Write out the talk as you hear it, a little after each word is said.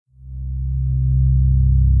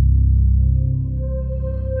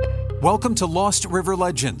Welcome to Lost River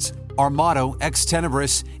Legends. Our motto, Ex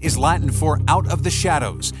Tenebris, is Latin for out of the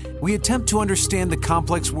shadows. We attempt to understand the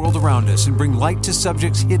complex world around us and bring light to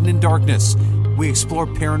subjects hidden in darkness. We explore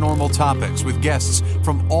paranormal topics with guests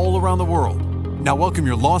from all around the world. Now welcome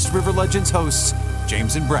your Lost River Legends hosts,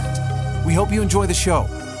 James and Brett. We hope you enjoy the show.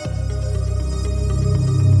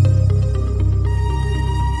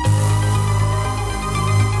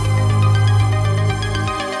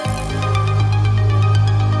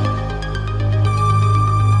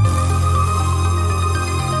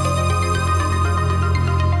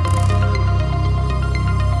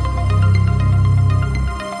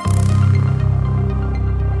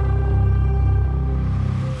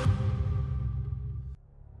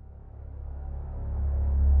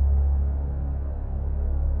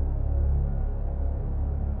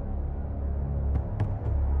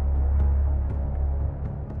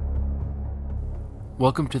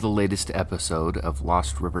 Welcome to the latest episode of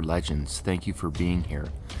Lost River Legends. Thank you for being here.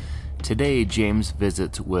 Today, James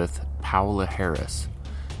visits with Paola Harris.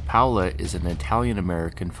 Paola is an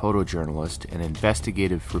Italian-American photojournalist and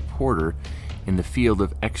investigative reporter in the field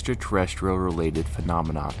of extraterrestrial-related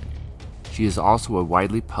phenomena. She is also a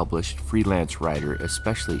widely published freelance writer,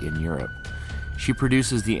 especially in Europe. She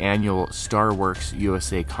produces the annual Starworks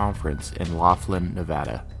USA conference in Laughlin,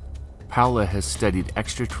 Nevada. Paola has studied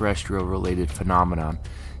extraterrestrial-related phenomenon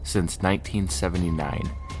since 1979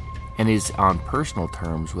 and is on personal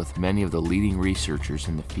terms with many of the leading researchers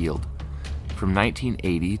in the field. From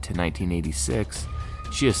 1980 to 1986,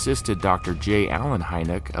 she assisted Dr. J. Allen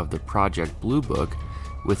Hynek of the Project Blue Book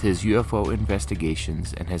with his UFO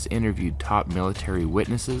investigations and has interviewed top military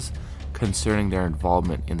witnesses concerning their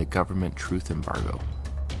involvement in the government truth embargo.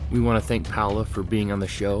 We want to thank Paola for being on the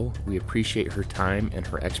show. We appreciate her time and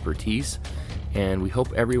her expertise, and we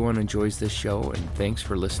hope everyone enjoys this show, and thanks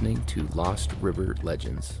for listening to Lost River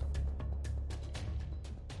Legends.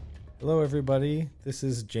 Hello, everybody. This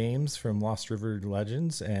is James from Lost River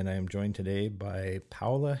Legends, and I am joined today by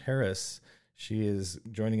Paola Harris. She is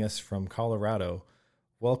joining us from Colorado.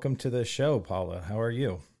 Welcome to the show, Paola. How are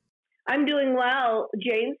you? I'm doing well,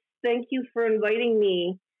 James. Thank you for inviting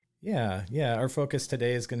me. Yeah. Our focus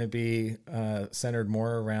today is going to be centered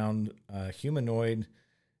more around humanoid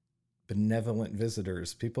benevolent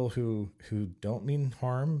visitors, people who don't mean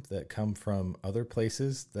harm, that come from other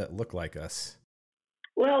places that look like us.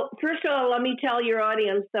 Well, first of all, let me tell your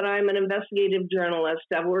audience that I'm an investigative journalist.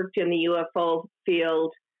 I've worked in the UFO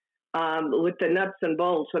field with the nuts and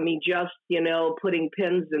bolts. I mean, just, putting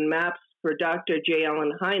pins and maps for Dr. J.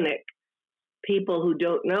 Allen Hynek. People who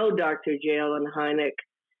don't know Dr. J. Allen Hynek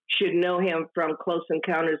should know him from Close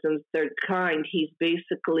Encounters of the Third Kind. He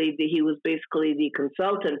was basically the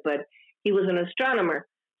consultant, but he was an astronomer.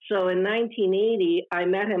 So in 1980, I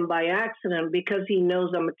met him by accident because he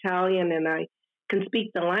knows I'm Italian and I can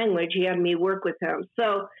speak the language. He had me work with him.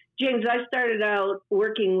 So, James, I started out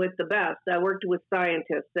working with the best. I worked with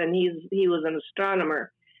scientists, and he was an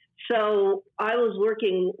astronomer. So I was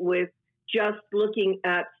working with just looking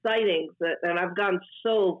at sightings, and I've gone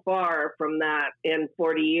so far from that in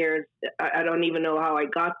 40 years. I don't even know how I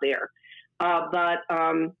got there. But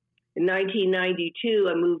in 1992,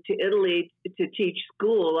 I moved to Italy to teach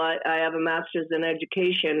school. I have a master's in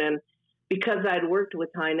education, and because I'd worked with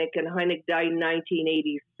Hynek, and Hynek died in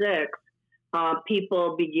 1986,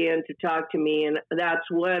 people began to talk to me, and that's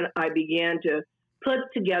when I began to put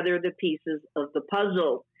together the pieces of the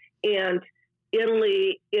puzzle. And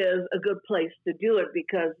Italy is a good place to do it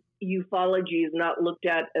because ufology is not looked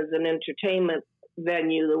at as an entertainment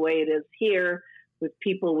venue the way it is here, with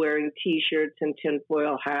people wearing T-shirts and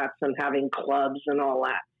tinfoil hats and having clubs and all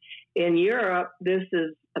that. In Europe, this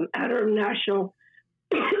is a matter of national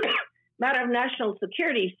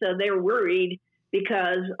security, so they're worried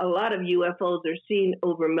because a lot of UFOs are seen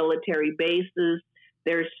over military bases.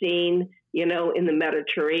 They're seen, in the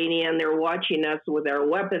Mediterranean. They're watching us with our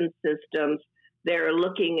weapon systems. They're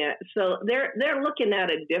looking at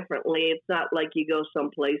it differently. It's not like you go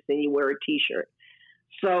someplace and you wear a T-shirt.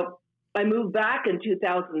 So I moved back in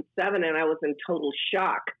 2007, and I was in total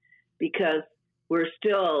shock because the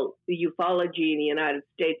ufology in the United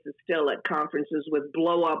States is still at conferences with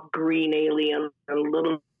blow-up green aliens and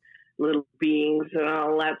little beings and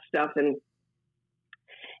all that stuff.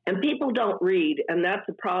 And people don't read, and that's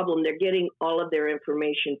the problem. They're getting all of their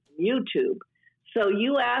information from YouTube. So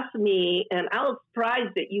you asked me, and I was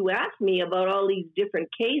surprised that you asked me about all these different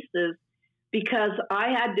cases because I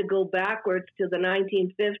had to go backwards to the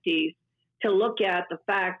 1950s to look at the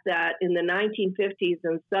fact that in the 1950s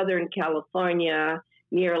in Southern California,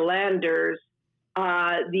 near Landers,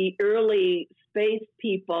 the early space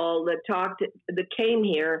people that came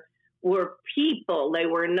here were people. They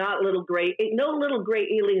were not no little gray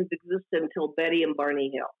aliens existed until Betty and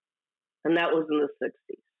Barney Hill. And that was in the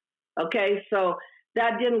 60s. Okay, so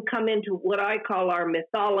that didn't come into what I call our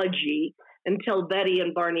mythology until Betty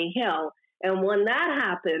and Barney Hill. And when that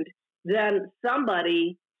happened, then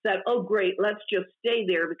somebody said, oh, great, let's just stay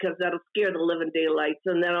there because that'll scare the living daylights.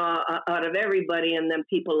 And then out of everybody, and then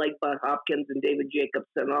people like Bud Hopkins and David Jacobs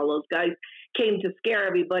and all those guys came to scare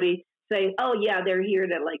everybody, saying, oh, yeah, they're here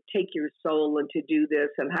to, like, take your soul and to do this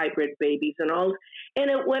and hybrid babies and all. And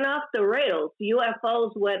it went off the rails.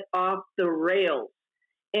 UFOs went off the rails.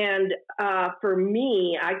 And for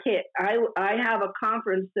me, I have a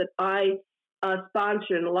conference that I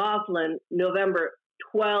sponsor in Laughlin, November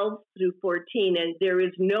 12 through 14, and there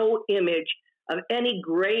is no image of any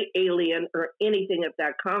gray alien or anything at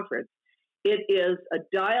that conference. It is a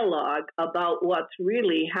dialogue about what's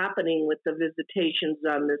really happening with the visitations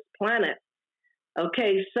on this planet.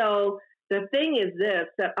 Okay, so the thing is this,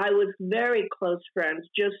 that I was very close friends,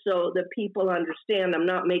 just so that people understand, I'm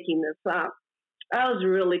not making this up. I was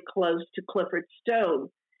really close to Clifford Stone,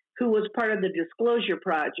 who was part of the Disclosure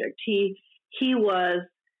Project. He was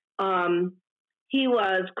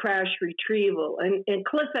crash retrieval, and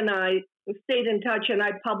Cliff and I stayed in touch, and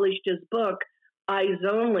I published his book, Eyes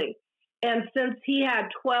Only. And since he had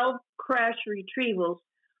 12 crash retrievals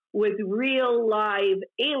with real live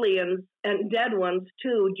aliens and dead ones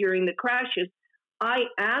too during the crashes, I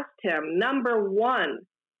asked him, number one,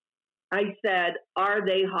 I said, are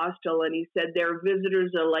they hostile? And he said, their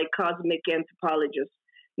visitors are like cosmic anthropologists.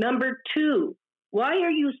 Number two, why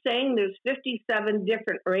are you saying there's 57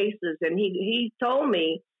 different races? And he told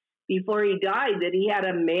me before he died that he had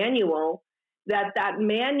a manual, that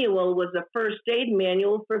manual was a first aid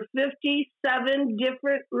manual for 57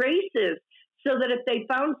 different races, so that if they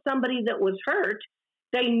found somebody that was hurt,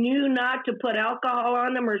 they knew not to put alcohol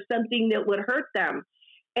on them or something that would hurt them.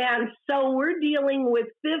 And so we're dealing with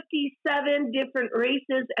 57 different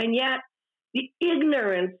races, and yet the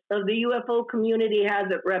ignorance of the UFO community has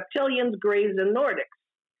it reptilians, grays, and Nordics.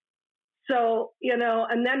 So,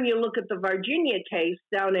 and then you look at the Virginia case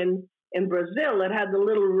down in Brazil. It had the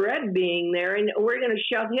little red being there, and we're going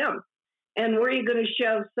to shove him. And where are you going to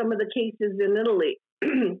shove some of the cases in Italy?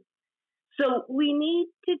 So we need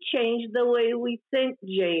to change the way we think,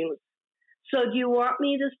 James. So do you want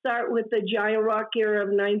me to start with the giant rock era of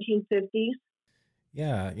 1950s?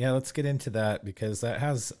 Yeah, let's get into that, because that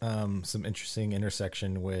has some interesting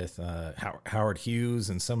intersection with Howard Hughes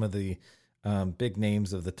and some of the big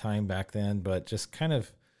names of the time back then. But just kind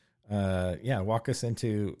of, walk us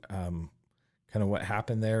into kind of what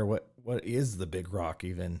happened there. What is the big rock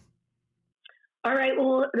even? All right.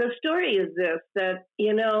 Well, the story is this, that,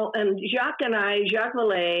 and Jacques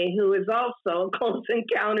Vallée, who is also Close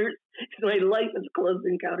Encounters, my life is Close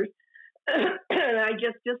Encounters, and I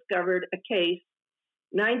just discovered a case,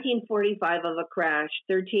 1945, of a crash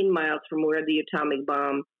 13 miles from where the atomic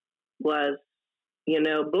bomb was,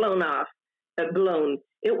 blown off.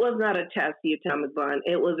 It was not a test, the atomic bomb.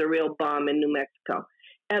 It was a real bomb in New Mexico.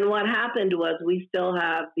 And what happened was we still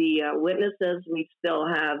have the witnesses, we still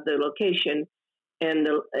have the location, and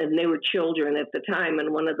they were children at the time,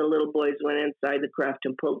 and one of the little boys went inside the craft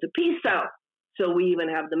and pulled the piece out. So we even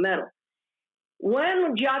have the medal.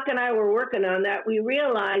 When Jacques and I were working on that, we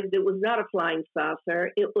realized it was not a flying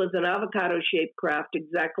saucer. It was an avocado-shaped craft,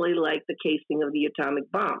 exactly like the casing of the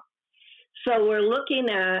atomic bomb. So we're looking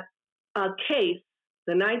at a case,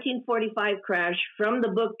 the 1945 crash from the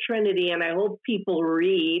book Trinity, and I hope people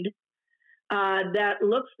read, that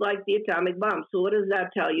looks like the atomic bomb. So what does that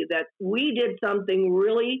tell you? That we did something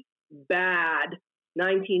really bad,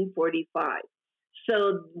 1945.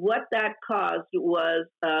 So what that caused was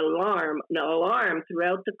an alarm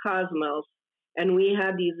throughout the cosmos. And we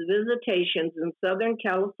had these visitations in Southern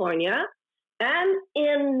California and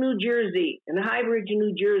in New Jersey, in High Bridge,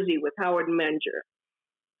 New Jersey, with Howard Menger.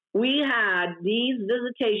 We had these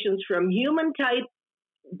visitations from human-type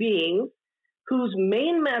beings whose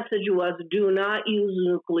main message was, do not use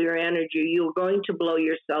nuclear energy. You're going to blow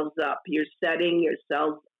yourselves up. You're setting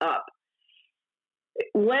yourselves up.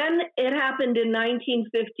 When it happened in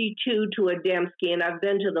 1952 to Adamski, and I've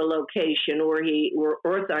been to the location where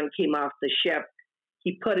Orthon came off the ship,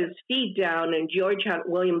 he put his feet down, and George Hunt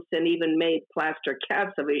Williamson even made plaster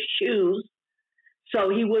casts of his shoes. So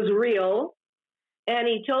he was real. And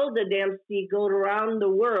he told Adamski, go around the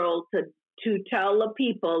world to tell the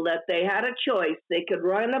people that they had a choice. They could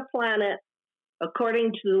run a planet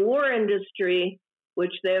according to the war industry,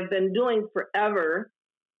 which they have been doing forever.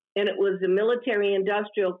 And it was a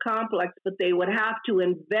military-industrial complex, but they would have to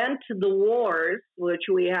invent the wars, which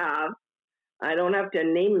we have, I don't have to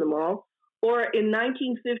name them all. Or in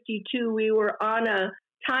 1952, we were on a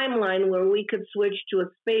timeline where we could switch to a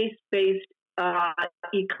space-based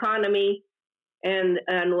economy. And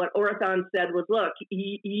what Orthon said was, look,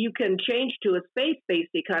 you can change to a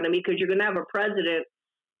space-based economy because you're going to have a president,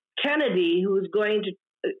 Kennedy, who's going to,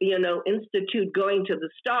 institute going to the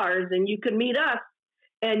stars, and you can meet us,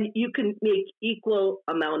 and you can make equal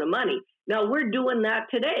amount of money. Now, we're doing that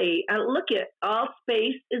today. Look at all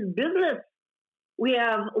space is business. We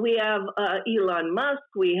have Elon Musk,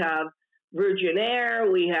 we have Virgin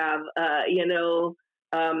Air, we have,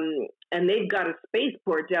 and they've got a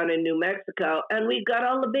spaceport down in New Mexico, and we've got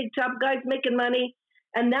all the big top guys making money.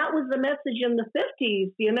 And that was the message in the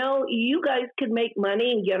 50s. You guys could make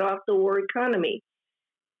money and get off the war economy.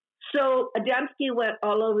 So Adamski went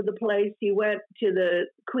all over the place. He went to the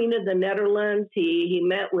Queen of the Netherlands. He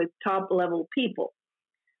met with top-level people.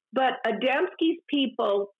 But Adamski's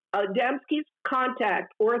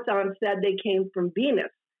contact, Orthon said they came from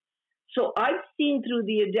Venus. So I've seen through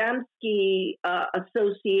the Adamski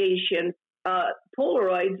Association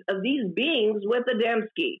Polaroids of these beings with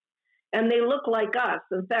Adamski. And they look like us.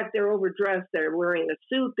 In fact, they're overdressed. They're wearing a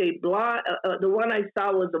suit. The one I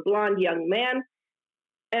saw was a blonde young man.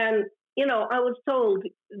 And, I was told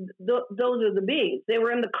those are the beings. They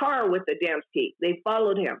were in the car with Adamski. They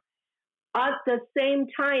followed him. At the same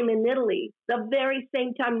time in Italy, the very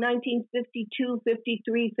same time, 1952,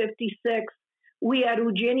 53, 56, we had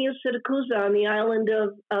Eugenio Siracusa on the island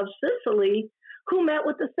of Sicily who met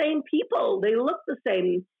with the same people. They looked the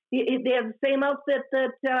same. They had the same outfit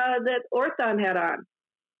that Orthon had on.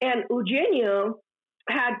 And Eugenio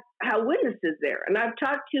had witnesses there. And I've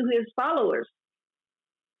talked to his followers.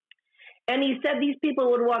 And he said these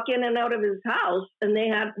people would walk in and out of his house, and they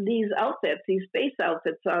had these outfits, these space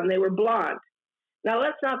outfits on. They were blonde. Now,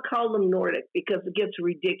 let's not call them Nordic because it gets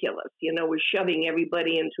ridiculous. We're shoving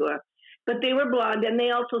everybody into but they were blonde, and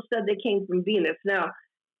they also said they came from Venus. Now,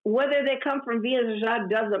 whether they come from Venus or not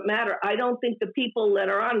doesn't matter. I don't think the people that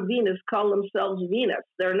are on Venus call themselves Venus.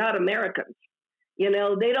 They're not Americans. They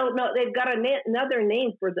don't know. They've got another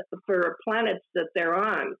name for planets that they're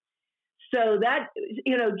on. So that,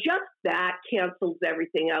 just that cancels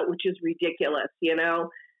everything out, which is ridiculous.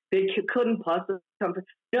 They couldn't possibly come from.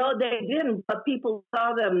 No, they didn't, but people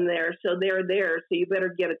saw them there, so they're there. So you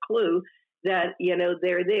better get a clue that,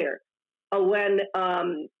 they're there. When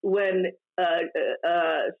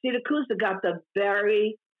Siracusa got the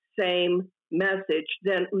very same message,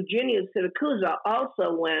 then Eugenio Siracusa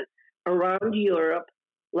also went around Europe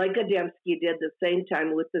like Adamski did the same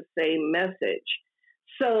time with the same message.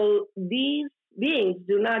 So these beings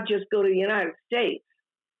do not just go to the United States.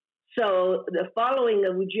 So the following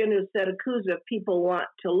of Eugenio Siracusa, if people want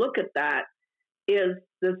to look at that, is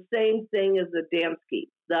the same thing as Adamski,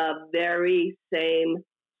 the very same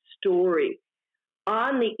story.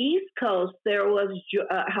 On the East Coast, there was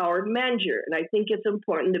Howard Menger, and I think it's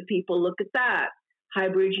important that people look at that. High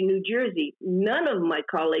Bridge, New Jersey. None of my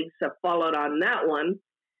colleagues have followed on that one.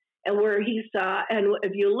 And where he saw, and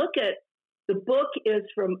if you look at, the book is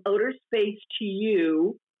From Outer Space to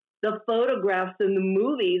You, the photographs and the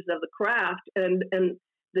movies of the craft and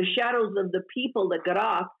the shadows of the people that got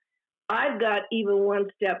off. I've got even one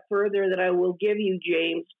step further that I will give you,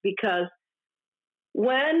 James, because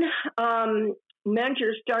when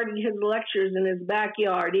Menger started his lectures in his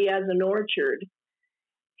backyard, he has an orchard,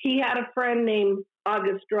 he had a friend named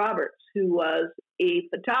August Roberts, who was a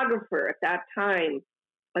photographer at that time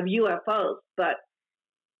of UFOs. But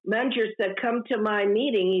Menger said, come to my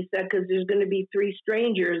meeting, he said, because there's going to be 3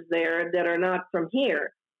 strangers there that are not from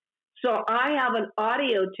here. So I have an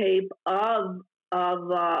audio tape of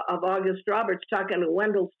August Roberts talking to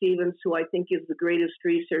Wendell Stevens, who I think is the greatest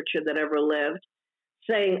researcher that ever lived,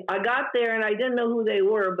 saying, I got there and I didn't know who they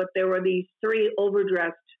were, but there were these 3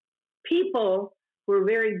 overdressed people who were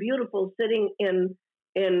very beautiful sitting in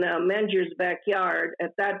Menger's backyard.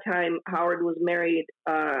 At that time, Howard was married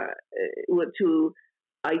to,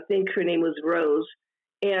 I think her name was Rose,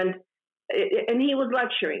 and he was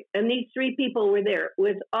lecturing, and these 3 people were there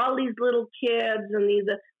with all these little kids, and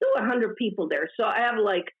there were 100 people there. So I have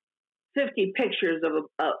like 50 pictures of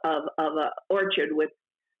a orchard with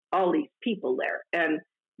all these people there, and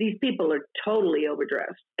these people are totally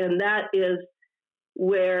overdressed, and that is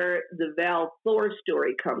where the Val Thor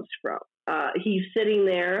story comes from. He's sitting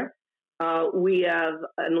there. We have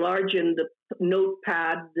enlarged the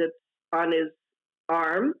notepad that's on his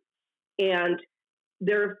arm, and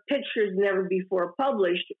there are pictures never before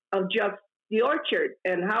published of just the orchard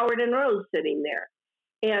and Howard and Rose sitting there.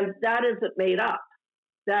 And that isn't made up.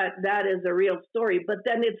 That is a real story. But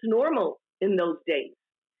then it's normal in those days.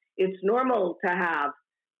 It's normal to have,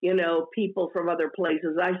 people from other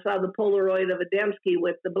places. I saw the Polaroid of Adamski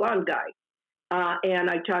with the blonde guy. And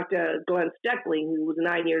I talked to Glenn Steckling, who was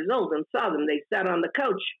 9 years old, and saw them. They sat on the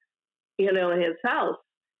couch, in his house.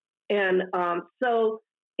 And so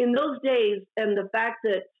in those days, and the fact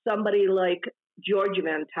that somebody like George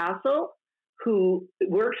Van Tassel, who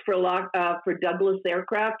works for Douglas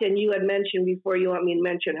Aircraft, and you had mentioned before, you want me to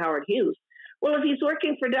mention Howard Hughes. Well, if he's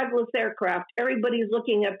working for Douglas Aircraft, everybody's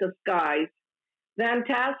looking at the skies. Van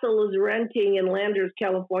Tassel is renting in Landers,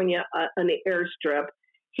 California, an airstrip.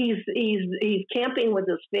 He's camping with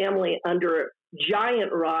his family under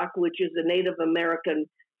Giant Rock, which is a Native American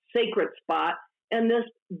sacred spot. And this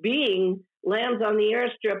being lands on the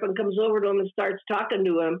airstrip and comes over to him and starts talking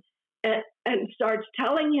to him and starts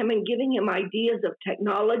telling him and giving him ideas of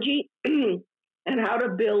technology and how to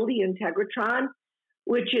build the Integratron,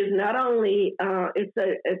 which is not only it's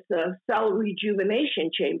a cell rejuvenation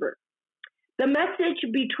chamber. The message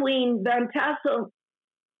between Van Tassel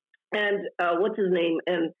and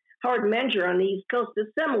and Howard Menger on the East Coast is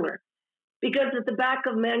similar, because at the back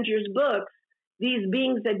of Menger's books, these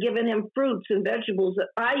beings had given him fruits and vegetables.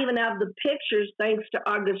 I even have the pictures, thanks to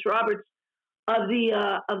August Roberts, of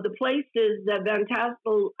the places that that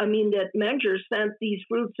Menger sent these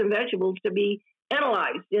fruits and vegetables to be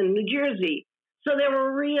analyzed in New Jersey. So they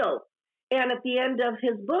were real. And at the end of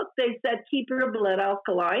his book, they said, keep your blood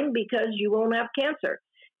alkaline because you won't have cancer.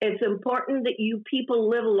 It's important that you people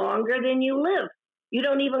live longer than you live. You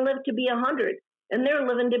don't even live to be 100, and they're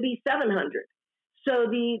living to be 700. So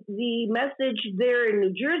the message there in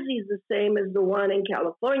New Jersey is the same as the one in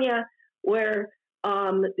California, where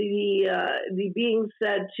the being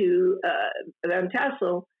said to Van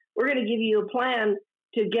Tassel, we're going to give you a plan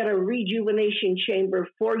to get a rejuvenation chamber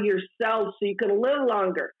for yourself so you can live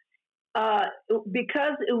longer.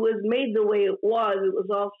 Because it was made the way it was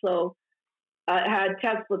also had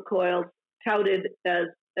Tesla coils touted as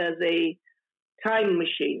a time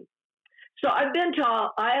machine. So I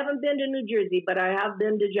haven't been to New Jersey, but I have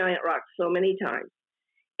been to Giant Rock so many times.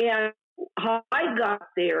 And how I got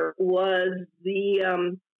there was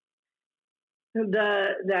the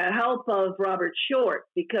help of Robert Short,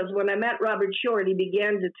 because when I met Robert Short, he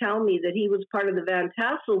began to tell me that he was part of the Van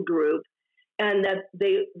Tassel group, and that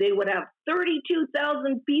they would have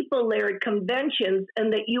 32,000 people there at conventions,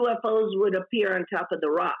 and that UFOs would appear on top of the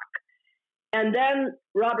rock. And then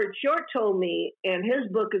Robert Short told me, and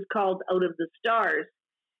his book is called Out of the Stars,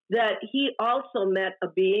 that he also met a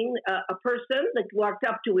being, a person that walked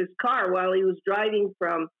up to his car while he was driving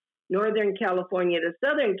from Northern California to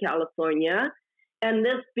Southern California. And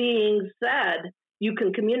this being said, you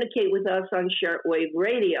can communicate with us on shortwave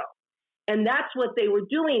radio. And that's what they were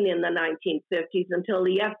doing in the 1950s until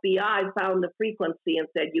the FBI found the frequency and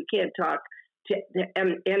said, you can't talk to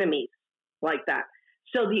enemies like that.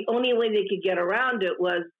 So the only way they could get around it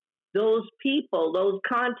was those people, those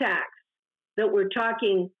contacts that were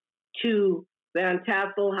talking to Van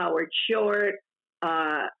Tassel, Howard Short,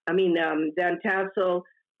 Van Tassel,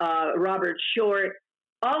 Robert Short,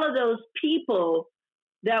 all of those people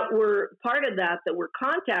that were part of that were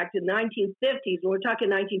contacted in the 1950s, and we're talking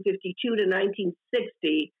 1952 to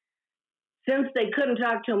 1960, since they couldn't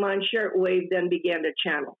talk to them on shortwave, then began to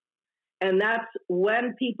channel. And that's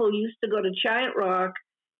when people used to go to Giant Rock,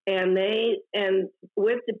 and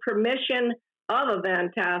with the permission of a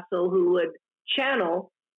Van Tassel who would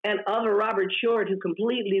channel, and of a Robert Short who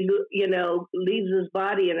completely, leaves his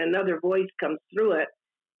body and another voice comes through it.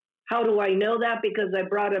 How do I know that? Because I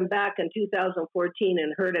brought him back in 2014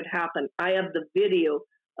 and heard it happen. I have the video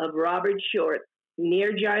of Robert Short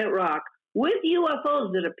near Giant Rock with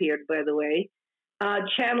UFOs that appeared, by the way,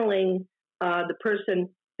 channeling the person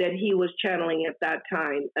that he was channeling at that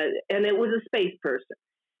time. And it was a space person.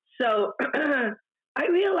 So I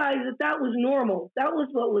realized that was normal. That was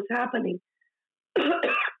what was happening.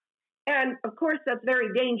 And of course, that's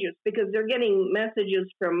very dangerous because they're getting messages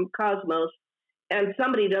from Cosmos, and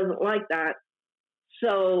somebody doesn't like that.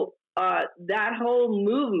 So that whole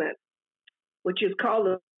movement, which is called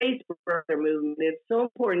the Space Brother movement, it's so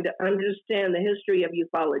important to understand the history of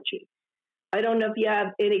ufology. I don't know if you have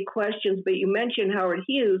any questions, but you mentioned Howard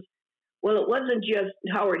Hughes. Well, it wasn't just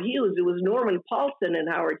Howard Hughes. It was Norman Paulson and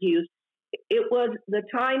Howard Hughes. It was the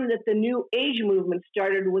time that the New Age movement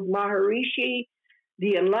started with Maharishi,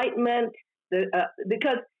 the Enlightenment,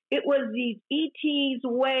 because it was the ET's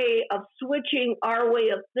way of switching our way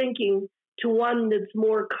of thinking to one that's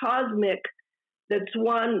more cosmic, that's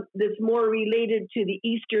one that's more related to the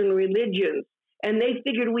Eastern religions. And they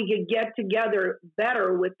figured we could get together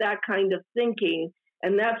better with that kind of thinking.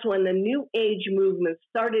 And that's when the New Age movement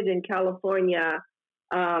started in California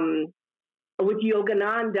with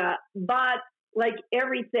Yogananda, but like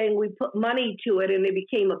everything, we put money to it and it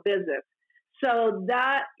became a business. So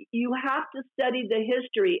that you have to study the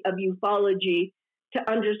history of ufology to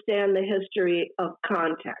understand the history of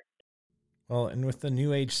contact. Well, and with the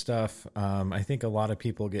New Age stuff, I think a lot of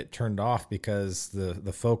people get turned off because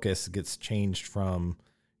the focus gets changed from,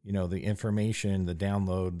 the information, the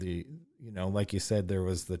download, like you said, there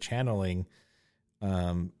was the channeling.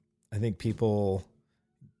 I think people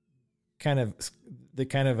kind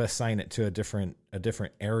of assign it to a different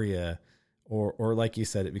area, or like you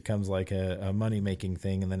said, it becomes like a money making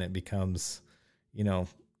thing, and then it becomes,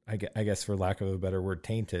 I guess for lack of a better word,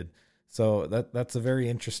 tainted. So that's a very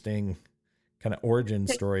interesting kind of origin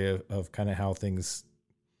story of kind of how things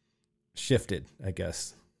shifted, I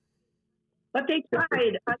guess. But they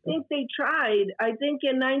tried. I think they tried. I think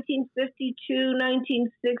in 1952,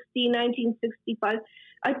 1960, 1965,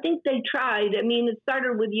 I think they tried. I mean, it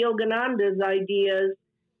started with Yogananda's ideas,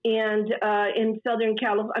 and in Southern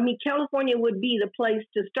California, California would be the place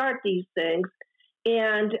to start these things.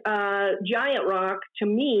 And Giant Rock, to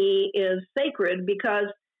me, is sacred because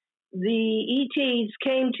the ETs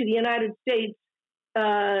came to the United States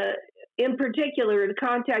in particular to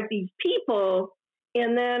contact these people,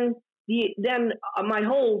 and then my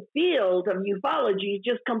whole field of ufology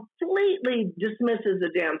just completely dismisses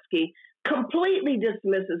Adamski, completely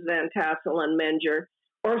dismisses Van Tassel and Menger,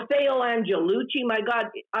 Orfeo Angelucci. My God,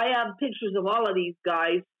 I have pictures of all of these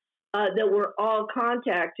guys that were all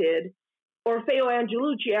contacted. Orfeo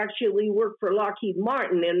Angelucci actually worked for Lockheed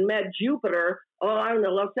Martin and met Jupiter along the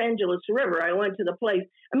Los Angeles River. I went to the place.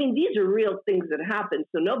 I mean, these are real things that happen,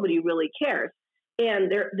 so nobody really cares.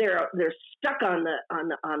 And they're stuck on the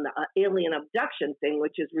alien abduction thing,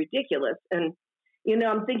 which is ridiculous. And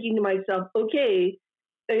I'm thinking to myself, okay,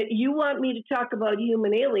 you want me to talk about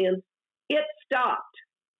human aliens? It stopped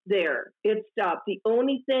there. It stopped. The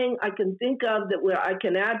only thing I can think of that I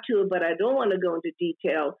can add to it, but I don't want to go into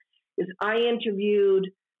detail, is I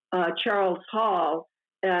interviewed Charles Hall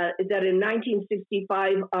that in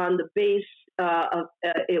 1965 on the base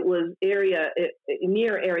it was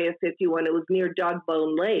near Area 51. It was near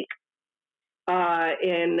Dogbone Lake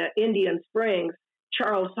in Indian Springs.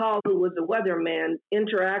 Charles Hall, who was a weatherman,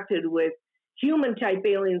 interacted with human-type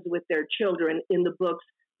aliens with their children in the books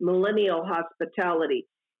Millennial Hospitality.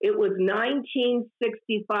 It was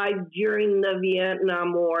 1965 during the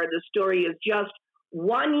Vietnam War. The story is just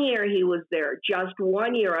 1 year he was there, just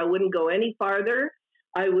 1 year. I wouldn't go any farther.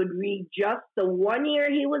 I would read just the 1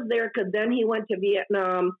 year he was there, because then he went to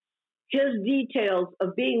Vietnam. His details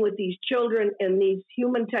of being with these children and these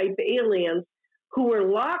human-type aliens who were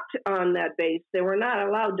locked on that base. They were not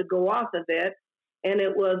allowed to go off of it, and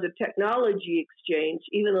it was a technology exchange,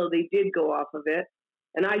 even though they did go off of it.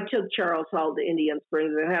 And I took Charles Hall to Indian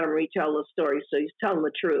Springs and had him retell the story, so he's telling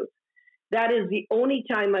the truth. That is the only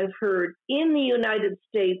time I've heard in the United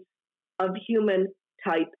States of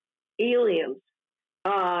human-type aliens.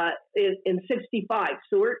 In 65.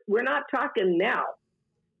 So we're not talking now.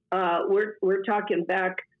 We're talking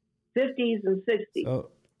back 50s and 60s. So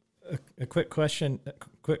a quick question, a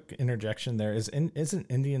quick interjection there. Isn't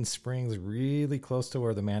Indian Springs really close to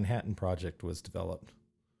where the Manhattan Project was developed?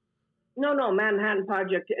 No, Manhattan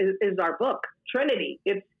Project is our book, Trinity.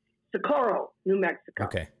 It's Socorro, New Mexico.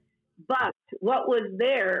 Okay. But what was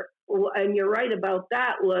there, and you're right about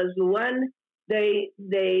that, was when they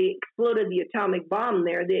exploded the atomic bomb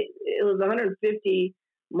there. It was 150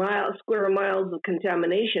 square miles of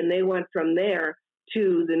contamination. They went from there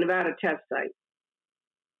to the Nevada test site.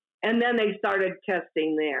 And then they started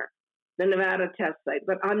testing there, the Nevada test site.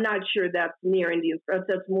 But I'm not sure that's near Indian Springs.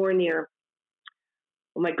 That's more near,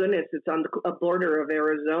 oh my goodness, it's on the border of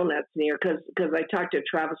Arizona. It's near, because I talked to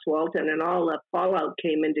Travis Walton, and all the fallout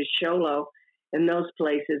came into Show Low and those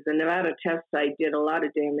places. The Nevada test site did a lot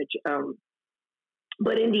of damage.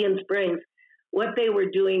 But Indian Springs, what they were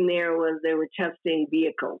doing there was they were testing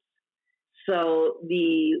vehicles. So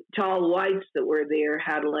the tall whites that were there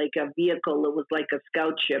had like a vehicle that was like a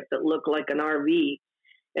scout ship that looked like an RV.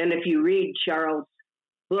 And if you read Charles'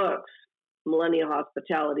 books, Millennial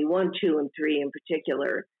Hospitality 1, 2, and 3 in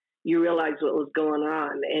particular, you realize what was going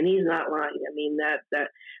on. And he's not lying. I mean,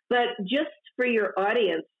 but just for your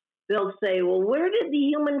audience, they'll say, well, where did the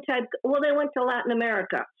human type go? Well, they went to Latin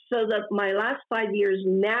America. So my last 5 years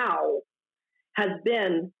now has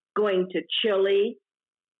been going to Chile,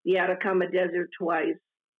 the Atacama Desert twice,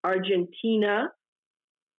 Argentina,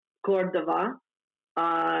 Cordova,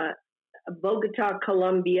 Bogota,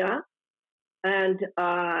 Colombia, and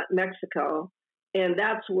Mexico. And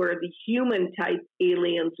that's where the human type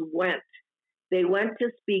aliens went. They went to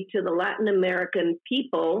speak to the Latin American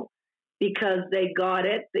people because they got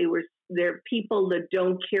it. They're people that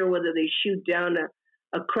don't care whether they shoot down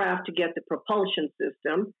a craft to get the propulsion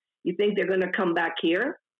system. You think they're going to come back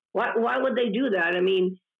here? Why would they do that? I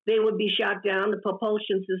mean, they would be shot down. The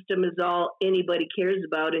propulsion system is all anybody cares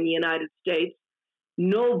about in the United States.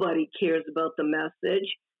 Nobody cares about the message.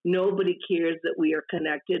 Nobody cares that we are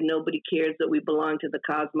connected. Nobody cares that we belong to the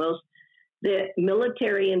cosmos. The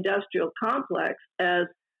military-industrial complex, as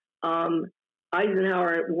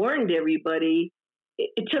Eisenhower warned everybody,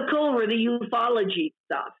 it took over the ufology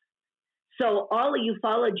stuff. So all the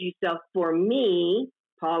ufology stuff for me,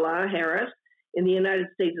 Paula Harris, in the United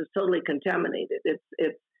States is totally contaminated.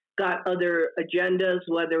 It's got other agendas,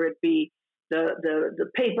 whether it be the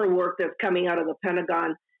paperwork that's coming out of the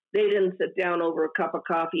Pentagon. They didn't sit down over a cup of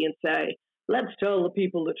coffee and say, let's tell the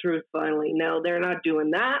people the truth finally. No, they're not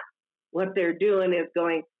doing that. What they're doing is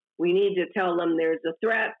going, we need to tell them there's a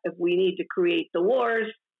threat if we need to create the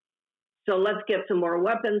wars. So let's get some more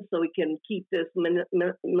weapons so we can keep this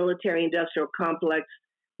military-industrial complex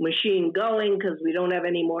machine going because we don't have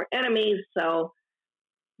any more enemies. So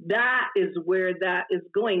that is where that is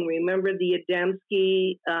going. Remember the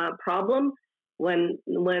Adamski problem when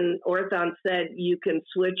Orthon said you can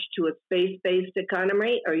switch to a space-based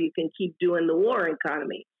economy or you can keep doing the war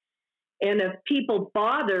economy. And if people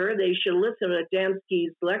bother, they should listen to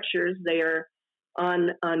Adamski's lectures. They are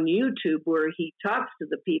on YouTube where he talks to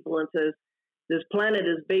the people and says, this planet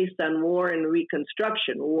is based on war and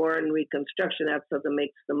reconstruction. War and reconstruction, that's what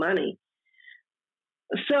makes the money.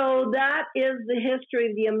 So that is the history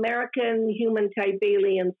of the American human type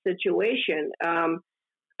alien situation.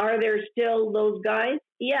 Are there still those guys?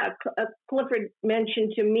 Yeah, Clifford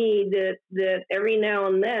mentioned to me that every now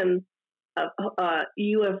and then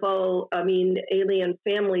alien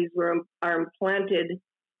families are implanted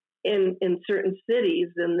in certain cities,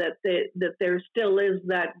 and that there still is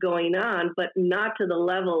that going on, but not to the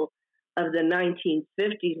level of the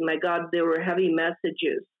 1950s. My God, there were heavy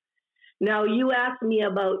messages. Now, you asked me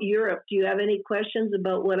about Europe. Do you have any questions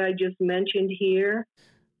about what I just mentioned here?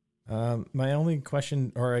 My only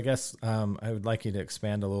question, or I guess I would like you to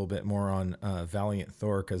expand a little bit more on Valiant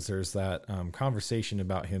Thor, because there's that conversation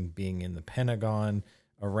about him being in the Pentagon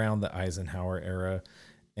around the Eisenhower era.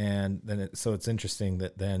 And then so it's interesting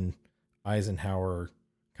that then Eisenhower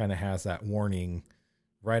kind of has that warning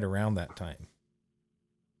right around that time.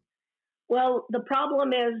 Well, the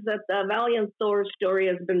problem is that the Valiant Thor story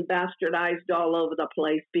has been bastardized all over the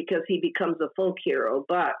place because he becomes a folk hero.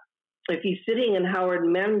 But if he's sitting in Howard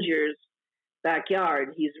Menger's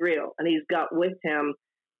backyard, he's real. And he's got with him,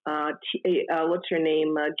 what's her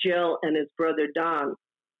name, Jill, and his brother Don.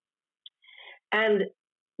 And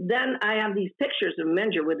then I have these pictures of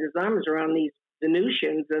Menger with his arms around these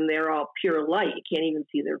Venusians, and they're all pure light. You can't even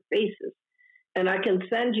see their faces. And I can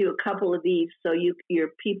send you a couple of these so your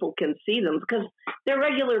people can see them, because they're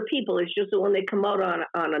regular people. It's just that when they come out on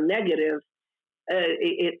a negative,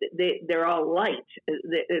 they're all light.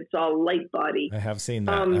 It's all light body. I have seen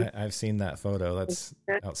that. I've seen that photo. That's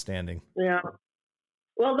outstanding. Yeah.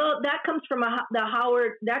 Well, that comes from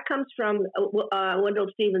That comes from Wendell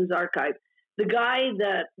Stevens' archive. The guy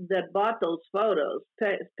that bought those photos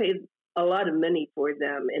paid a lot of money for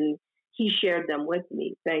them, and he shared them with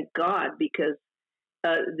me. Thank God, because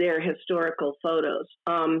they're historical photos.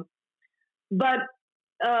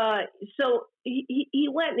 So he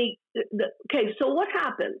went. Okay, so what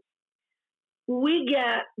happens? We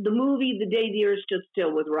get the movie The Day the Earth Stood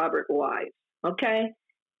Still with Robert Wise. Okay,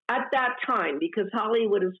 at that time, because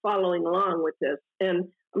Hollywood is following along with this,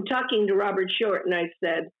 and I'm talking to Robert Short, and I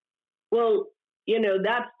said, well,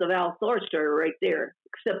 that's the Val Thor story right there.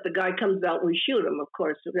 Except the guy comes out and we shoot him. Of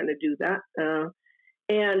course, we're going to do that.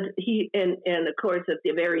 And of course, at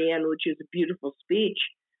the very end, which is a beautiful speech,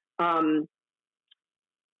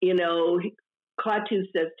 Klaatu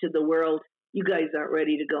says to the world, "You guys aren't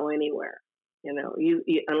ready to go anywhere. You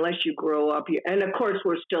unless you grow up here." And of course,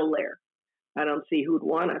 we're still there. I don't see who'd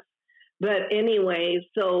want us. But anyway,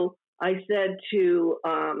 so I said to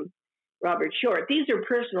Robert Short, these are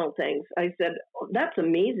personal things. I said, that's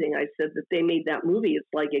amazing. I said that they made that movie. It's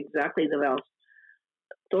like exactly the Val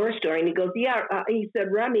Thor story. And he goes, yeah. He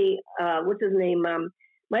said, Remy, what's his name?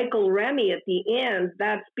 Michael Remy at the end,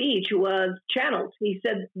 that speech was channeled. He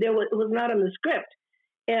said it was not in the script.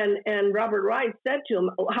 And Robert Wise said to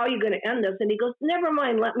him, how are you going to end this? And he goes, never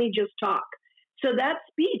mind, let me just talk. So that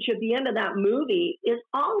speech at the end of that movie is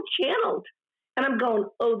all channeled. And I'm going,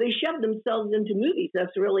 oh, they shoved themselves into movies.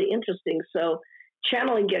 That's really interesting. So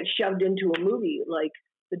channeling gets shoved into a movie like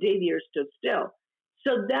The Day the Earth Stood Still.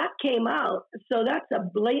 So that came out. So that's a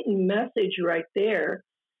blatant message right there.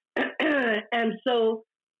 And so,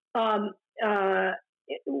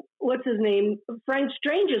 what's his name? Frank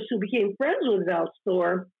Stranges, who became friends with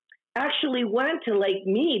Valsor, actually went to Lake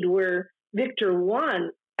Mead, where Victor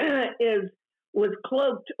One was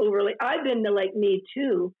cloaked over. I've been to Lake Mead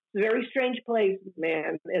too. It's a very strange place,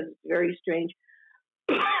 man. It's very strange.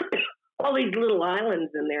 All these little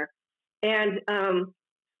islands in there, and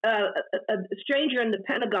a Stranger in the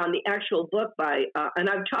Pentagon, the actual book by, and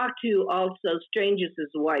I've talked to also Strange's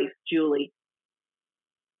wife, Julie,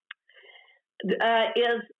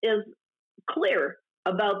 is clear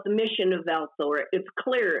about the mission of Valsor. It's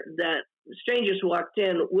clear that Strange's walked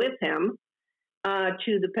in with him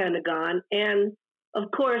to the Pentagon, and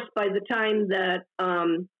of course, by the time that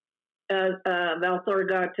Valsor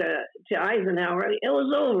got to Eisenhower, it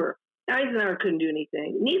was over. Eisenhower couldn't do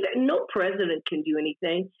anything. No president can do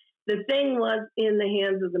anything. The thing was in the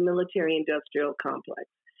hands of the military-industrial complex,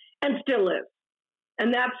 and still is.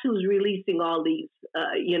 And that's who's releasing all these.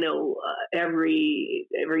 Every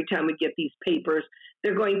time we get these papers,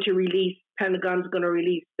 they're going to release. Pentagon's going to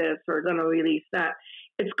release this or going to release that.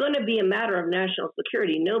 It's going to be a matter of national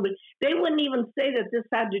security. No, but they wouldn't even say that this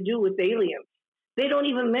had to do with aliens. They don't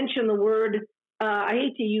even mention the word. I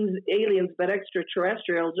hate to use aliens, but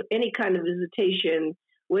extraterrestrials or any kind of visitation,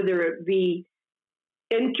 whether it be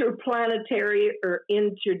interplanetary or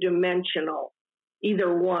interdimensional,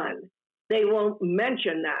 either one. They won't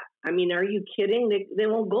mention that. I mean, are you kidding? They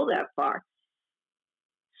won't go that far.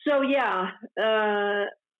 So, yeah,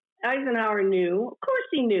 Eisenhower knew. Of course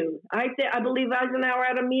he knew. I believe Eisenhower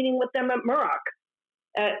had a meeting with them at Muroc,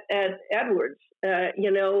 at Edwards, at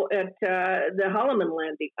the Holloman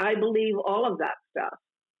landing. I believe all of that stuff.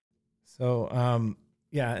 So,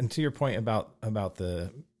 yeah, and to your point about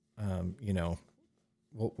the,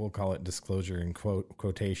 we'll call it disclosure in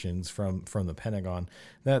quotations from the Pentagon.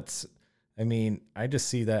 That's, I mean, I just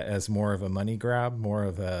see that as more of a money grab, more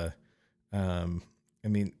of a,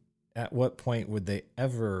 at what point would they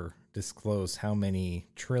ever disclose how many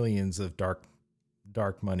trillions of dark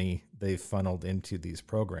money they've funneled into these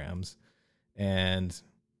programs? And,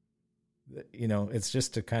 it's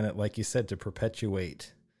just to kind of, like you said, to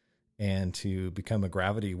perpetuate and to become a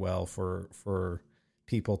gravity well for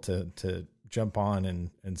people to jump on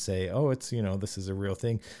and say, oh, it's, this is a real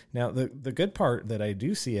thing. Now, the good part that I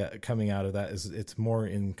do see coming out of that is it's more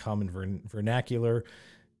in common vernacular,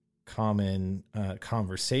 common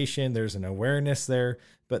conversation. There's an awareness there,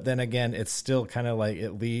 but then again, it's still kind of like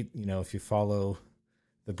it if you follow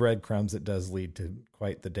the breadcrumbs, it does lead to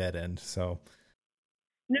quite the dead end. So.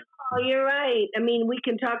 No, you're right. I mean, we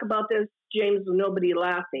can talk about this, James, with nobody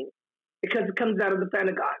laughing because it comes out of the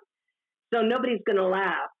Pentagon. So nobody's going to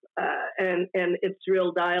laugh. And it's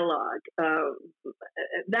real dialogue.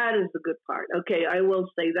 That is the good part. Okay, I will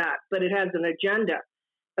say that, but it has an agenda.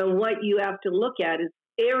 And what you have to look at is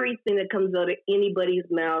everything that comes out of anybody's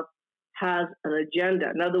mouth has an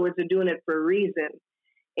agenda. In other words, they're doing it for a reason.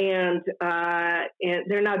 And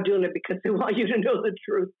they're not doing it because they want you to know the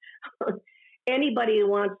truth. Anybody who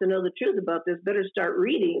wants to know the truth about this better start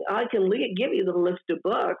reading. I can give you the list of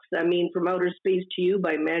books. I mean, From Outer Space to You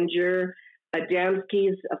by Menger,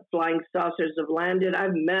 Adamski's Flying Saucers Have Landed.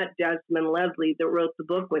 I've met Desmond Leslie that wrote the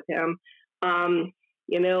book with him. All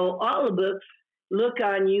the books. Look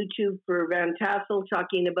on YouTube for Van Tassel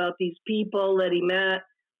talking about these people that he met.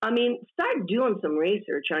 I mean, start doing some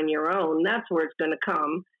research on your own. That's where it's going to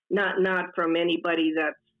come, not from anybody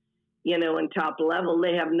that's, in top level.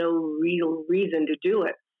 They have no real reason to do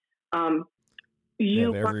it.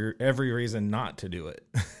 You have every reason not to do it.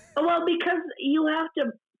 Well, because you have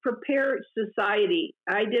to prepare society.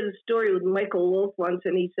 I did a story with Michael Wolff once,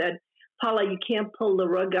 and he said, Paula, you can't pull the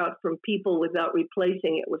rug out from people without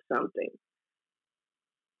replacing it with something.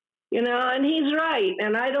 And he's right.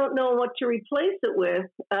 And I don't know what to replace it with,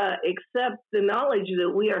 except the knowledge that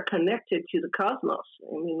we are connected to the cosmos.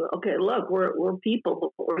 I mean, okay, look, we're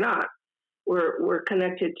people, but we're not. We're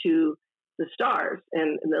connected to the stars,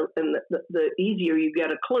 and the easier you get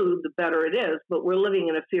a clue, the better it is. But we're living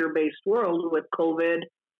in a fear-based world with COVID,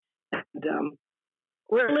 and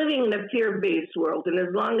we're living in a fear-based world. And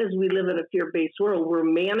as long as we live in a fear-based world, we're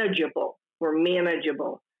manageable. We're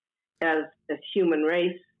manageable as a human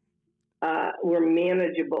race. We're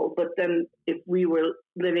manageable. But then, if we were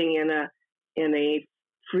living in a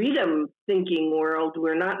freedom-thinking world,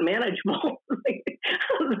 we're not manageable.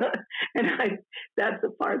 And that's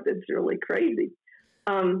the part that's really crazy.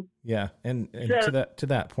 Yeah, and so, to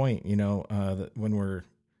that point, when we're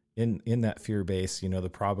in that fear base, the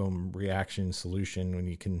problem, reaction, solution, when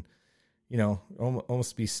you can,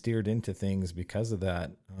 almost be steered into things because of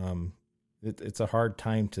that. It's a hard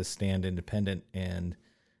time to stand independent and,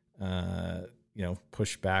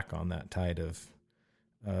 push back on that tide of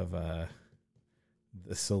the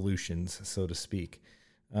solutions, so to speak.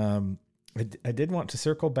 I did want to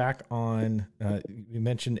circle back on, you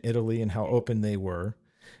mentioned Italy and how open they were,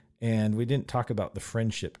 and we didn't talk about the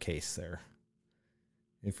friendship case there.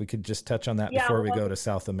 If we could just touch on that before we go to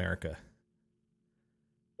South America.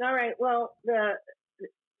 All right. Well,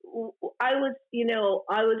 I was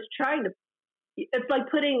trying to, it's like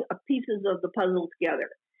putting pieces of the puzzle together.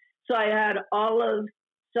 So I had all of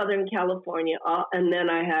Southern California, and then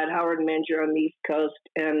I had Howard Menger on the East Coast.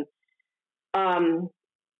 And I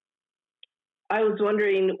was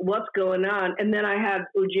wondering what's going on. And then I had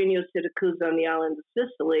Eugenio Siracusa on the island of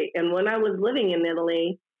Sicily. And when I was living in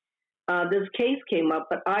Italy, this case came up,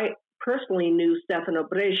 but I personally knew Stefano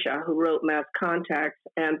Brescia, who wrote Mass Contacts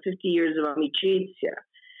and 50 Years of Amicizia,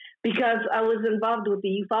 because I was involved with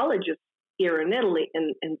the ufologist here in Italy,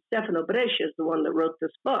 and Stefano Brescia is the one that wrote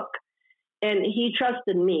this book. And he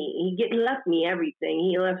trusted me. He left me everything.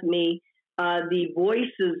 He left me the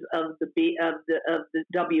voices of the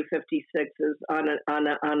W56s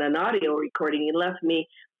on an audio recording. He left me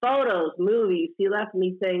photos, movies. He left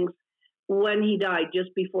me things when he died,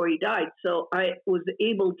 just before he died. So I was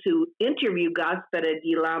able to interview Gaspare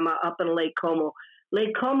di Lama up in Lake Como.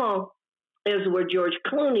 Lake Como is where George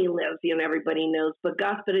Clooney lives, everybody knows. But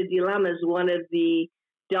Gaspare di Lama is one of the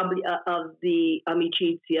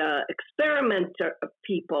Amicizia experimenter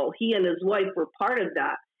people. He and his wife were part of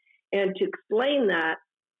that. And to explain that,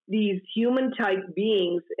 these human-type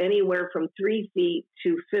beings, anywhere from 3 feet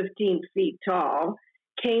to 15 feet tall,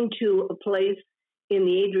 came to a place in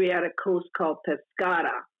the Adriatic coast called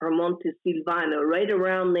Pescara or Monte Silvano, right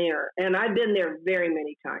around there. And I've been there very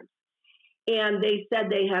many times. And they said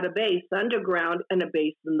they had a base underground and a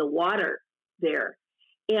base in the water there.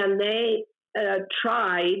 And they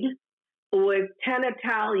tried with 10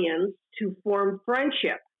 Italians to form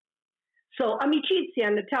friendship. So amicizia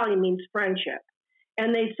in Italian means friendship.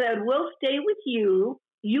 And they said, we'll stay with you.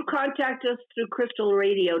 You contact us through Crystal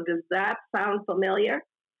Radio. Does that sound familiar?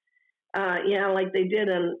 Like they did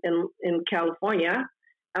in California.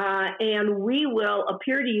 And we will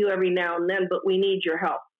appear to you every now and then, but we need your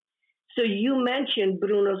help. So you mentioned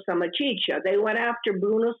Bruno Sammachicha. They went after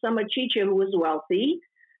Bruno Sammachicha, who was wealthy,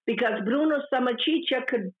 because Bruno Sammachicha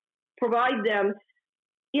could provide them.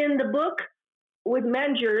 In the book with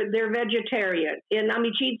Menger, they're vegetarian. In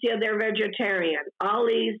Amicizia, they're vegetarian. All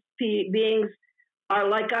these beings are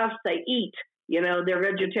like us. They eat. They're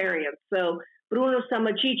vegetarians. So Bruno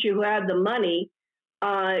Sammachicha, who had the money,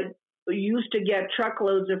 used to get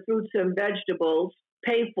truckloads of fruits and vegetables,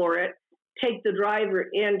 pay for it, take the driver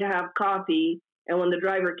in to have coffee, and when the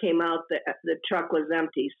driver came out, the truck was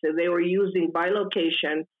empty. So they were using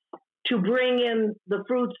bilocation to bring in the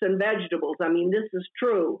fruits and vegetables. I mean, this is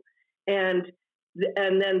true. And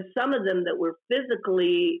then some of them that were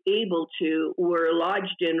physically able to were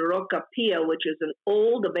lodged in Rocca Pia, which is an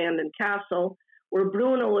old abandoned castle, where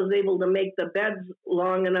Bruno was able to make the beds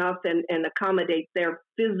long enough and accommodate their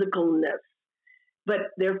physicalness.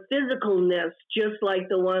 But their physicalness, just like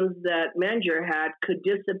the ones that Menger had, could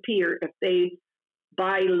disappear if they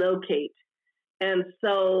bilocate. And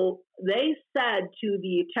so they said to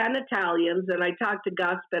the 10 Italians, and I talked to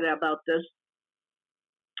Gaspare about this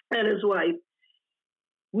and his wife,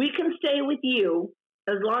 we can stay with you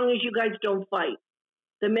as long as you guys don't fight.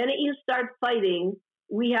 The minute you start fighting,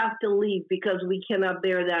 we have to leave because we cannot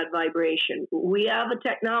bear that vibration. We have a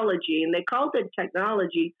technology, and they called it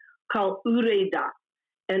technology called Ureda.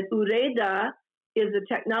 And Ureda is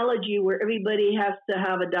a technology where everybody has to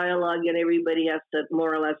have a dialogue and everybody has to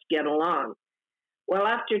more or less get along. Well,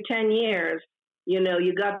 after 10 years,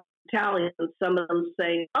 you got Italians, some of them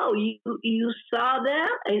saying, oh, you saw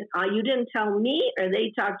that? And, you didn't tell me, or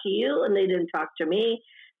they talked to you and they didn't talk to me.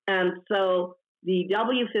 And so the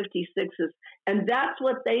W56s, and that's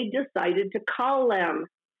what they decided to call them,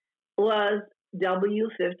 was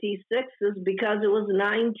W56s because it was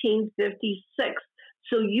 1956.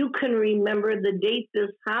 So you can remember the date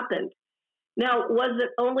this happened. Now, was it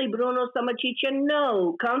only Bruno Sammachicha?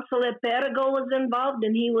 No. Console Perego was involved,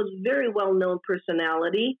 and he was a very well-known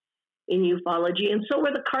personality in ufology, and so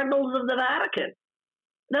were the cardinals of the Vatican.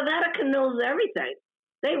 The Vatican knows everything.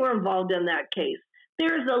 They were involved in that case.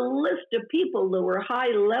 There's a list of people that were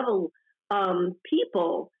high-level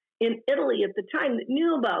people in Italy at the time that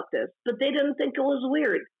knew about this, but they didn't think it was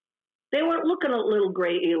weird. They weren't looking at little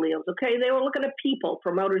gray aliens, okay? They were looking at people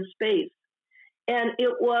from outer space. And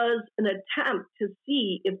it was an attempt to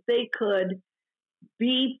see if they could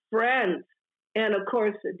be friends. And of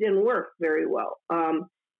course, it didn't work very well.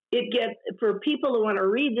 It gets, for people who want to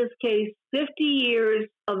read this case, 50 Years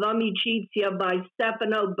of Amicizia by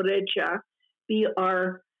Stefano Breccia,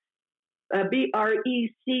 Breccia,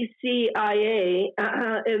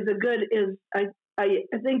 is a good, I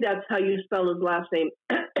think that's how you spell his last name.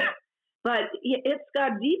 But it's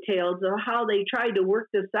got details of how they tried to work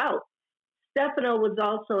this out. Stefano was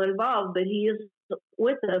also involved, but he is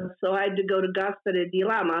with us, so I had to go to Gaspare Di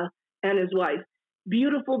Lama and his wife.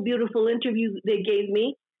 Beautiful, beautiful interview they gave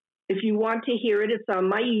me. If you want to hear it, it's on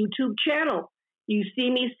my YouTube channel. You see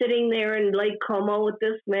me sitting there in Lake Como with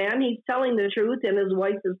this man. He's telling the truth, and his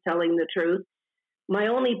wife is telling the truth. My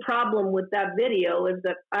only problem with that video is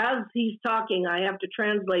that as he's talking, I have to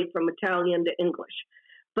translate from Italian to English.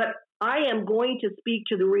 But I am going to speak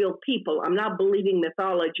to the real people. I'm not believing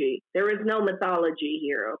mythology. There is no mythology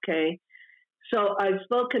here, okay? So I've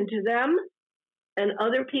spoken to them and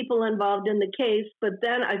other people involved in the case, but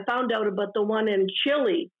then I found out about the one in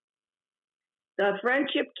Chile. The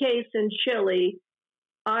friendship case in Chile,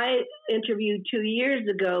 I interviewed 2 years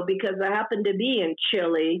ago because I happened to be in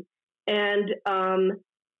Chile, and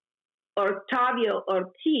Octavio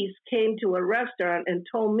Ortiz came to a restaurant and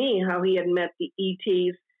told me how he had met the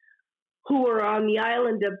ETs who were on the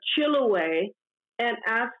island of Chiloé and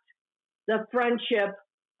asked the friendship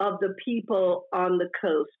of the people on the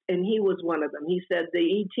coast, and he was one of them. He said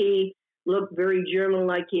the ET looked very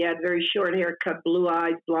German-like. He had very short hair, cut blue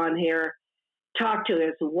eyes, blonde hair, talked to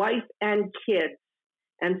his wife and kids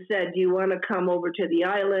and said, do you want to come over to the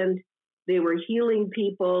island? They were healing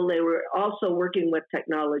people. They were also working with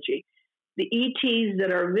technology. The ETs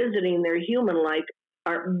that are visiting, they're human-like,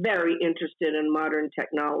 are very interested in modern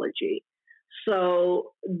technology.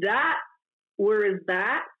 So that, where is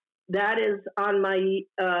that? That is on my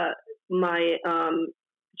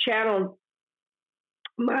channel,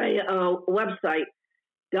 my website,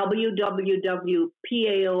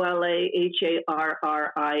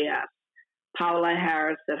 www.paolaharris, Paola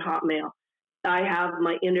Harris at Hotmail. I have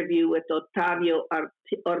my interview with Octavio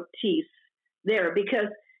Ortiz there, because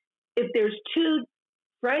if there's two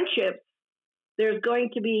friendships, there's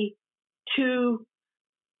going to be two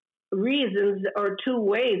reasons or two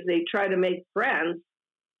ways they try to make friends.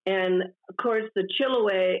 And of course, the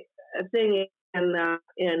Chiloé thing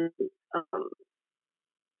in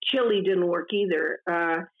Chile didn't work either.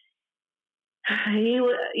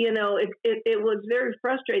 It was very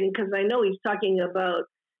frustrating because I know he's talking about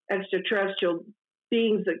extraterrestrial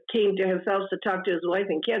beings that came to his house to talk to his wife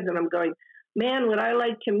and kids, and I'm going, man, would I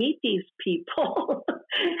like to meet these people?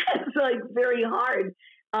 It's like very hard,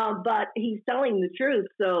 but he's telling the truth.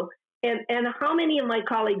 So, and how many of my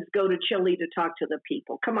colleagues go to Chile to talk to the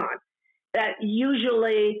people? Come on, that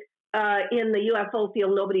usually in the UFO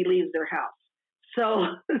field, nobody leaves their house.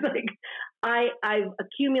 So, like, I've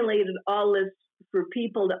accumulated all this for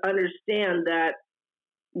people to understand that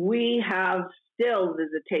we have still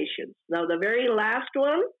visitations. Now, the very last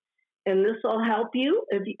one, and this will help you.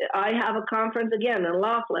 I have a conference again in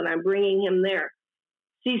Laughlin, I'm bringing him there.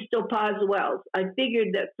 Sisto Paz Wells. I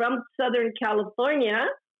figured that from Southern California,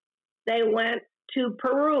 they went to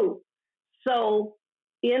Peru. So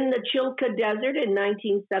in the Chilca Desert in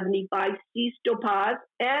 1975, Sisto Paz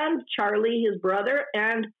and Charlie, his brother,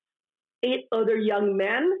 and 8 other young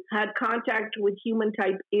men had contact with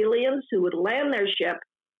human-type aliens who would land their ship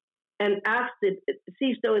and asked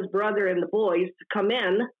Sisto, his brother, and the boys to come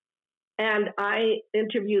in. And I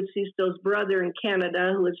interviewed Sisto's brother in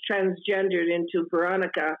Canada, who was transgendered into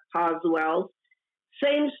Veronica Paz Wells.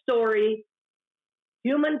 Same story,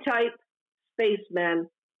 human-type spacemen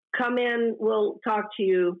come in, we'll talk to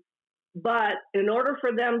you. But in order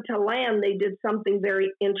for them to land, they did something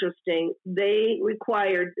very interesting. They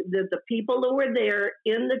required that the people who were there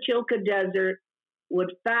in the Chilca Desert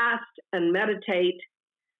would fast and meditate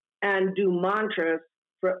and do mantras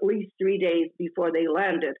for at least 3 days before they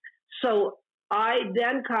landed. So I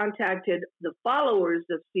then contacted the followers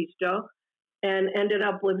of Sisto and ended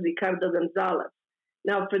up with Ricardo Gonzalez.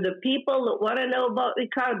 Now, for the people that want to know about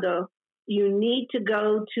Ricardo, you need to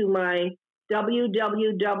go to my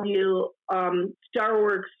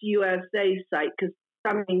www.Starworks USA site, because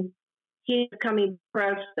he's coming to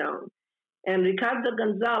Prestone. And Ricardo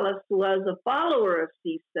Gonzalez was a follower of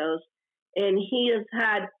Sisto's, and he has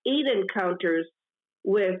had 8 encounters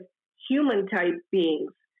with human-type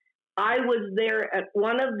beings. I was there at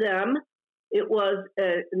one of them. It was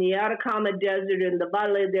in the Atacama Desert in the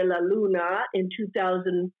Valle de la Luna in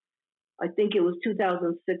 2000. I think it was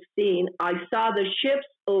 2016. I saw the ships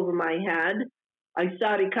over my head. I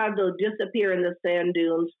saw Ricardo disappear in the sand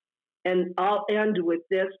dunes. And I'll end with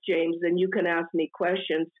this, James, and you can ask me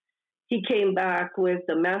questions. He came back with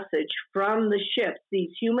a message from the ships, these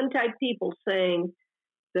human-type people saying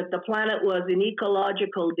that the planet was in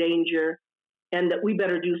ecological danger and that we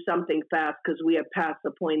better do something fast because we have passed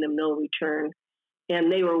the point of no return.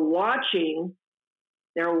 And they were watching.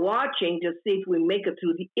 They're watching to see if we make it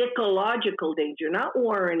through the ecological danger, not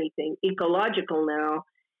war or anything, ecological now.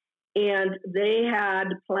 And they had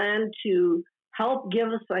planned to help give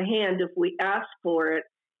us a hand if we ask for it.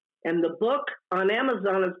 And the book on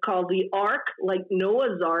Amazon is called The Ark, like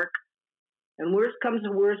Noah's Ark. And worst comes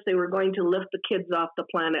to worst, they were going to lift the kids off the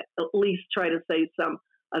planet, at least try to save some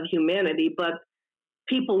of humanity. But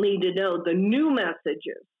people need to know the new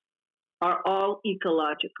messages are all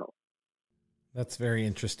ecological. That's very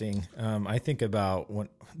interesting. I think about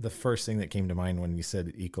the first thing that came to mind when you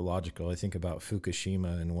said ecological. I think about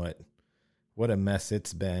Fukushima and what a mess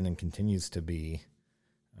it's been and continues to be,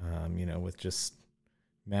 with just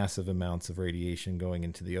massive amounts of radiation going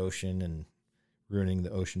into the ocean and ruining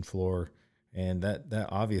the ocean floor. And that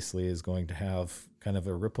obviously is going to have kind of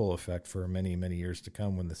a ripple effect for many, many years to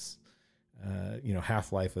come when this,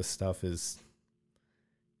 half-life of stuff is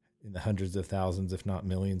in the hundreds of thousands, if not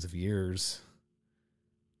millions of years.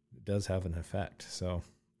 It does have an effect. So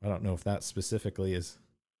I don't know if that specifically is.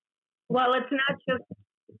 Well, it's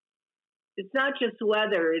not just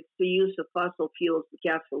weather. It's the use of fossil fuels,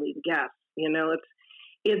 gasoline, gas.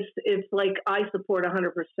 It's like I support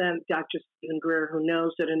 100% Dr. Stephen Greer, who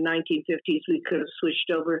knows that in 1950s we could have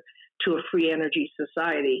switched over to a free energy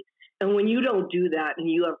society. And when you don't do that, and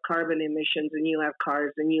you have carbon emissions, and you have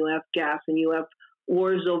cars, and you have gas, and you have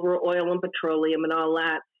wars over oil and petroleum and all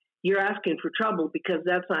that, you're asking for trouble because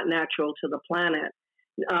that's not natural to the planet.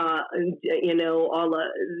 All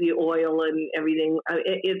the oil and everything.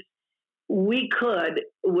 We could,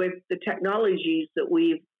 with the technologies that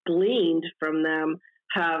we've gleaned from them,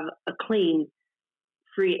 have a clean,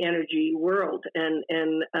 free energy world. And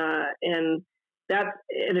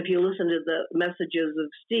if you listen to the messages of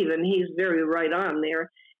Stephen, he's very right on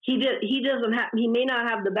there. He may not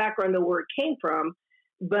have the background of where it came from,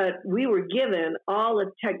 but we were given all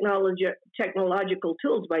the technological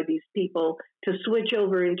tools by these people to switch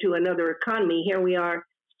over into another economy. Here we are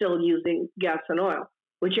still using gas and oil,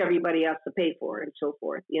 which everybody has to pay for and so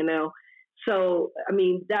forth, So,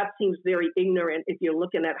 that seems very ignorant if you're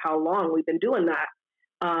looking at how long we've been doing that.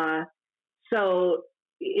 So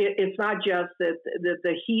it's not just that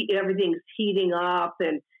the heat, everything's heating up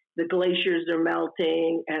and the glaciers are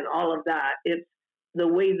melting and all of that. It's the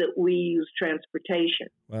way that we use transportation.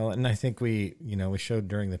 Well, and I think we showed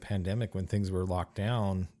during the pandemic when things were locked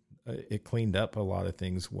down, it cleaned up a lot of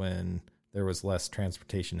things when there was less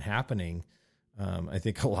transportation happening. I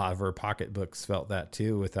think a lot of our pocketbooks felt that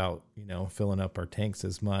too, without, filling up our tanks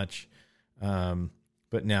as much.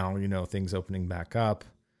 But now, things opening back up,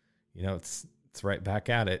 it's right back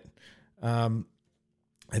at it.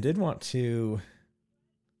 I did want to.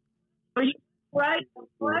 Right.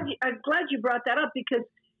 I'm glad you brought that up, because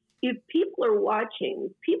if people are watching,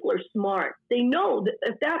 people are smart. They know that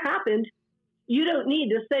if that happened, you don't need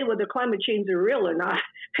to say whether climate change is real or not.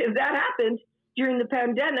 If that happened during the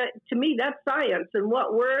pandemic, to me, that's science. And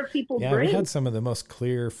what were people's brains? We had some of the most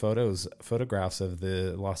clear photographs of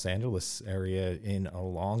the Los Angeles area in a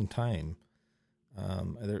long time.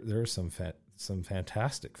 There was some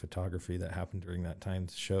fantastic photography that happened during that time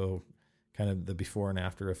to show kind of the before and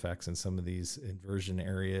after effects in some of these inversion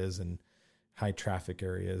areas and high traffic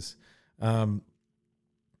areas. And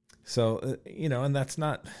that's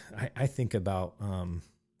not, I think about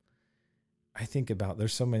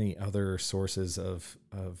there's so many other sources of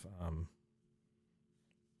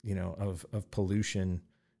pollution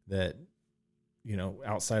that,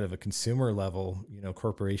 outside of a consumer level,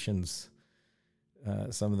 corporations,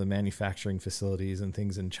 some of the manufacturing facilities and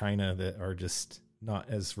things in China that are just not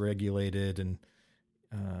as regulated. And,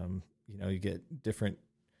 you get different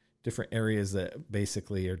areas that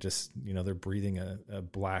basically are just, they're breathing a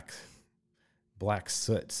black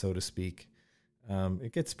soot, so to speak.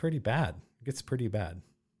 It gets pretty bad.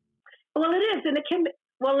 Well, it is. And it can,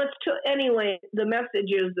 anyway, the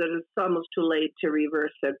message is that it's almost too late to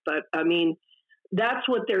reverse it. But that's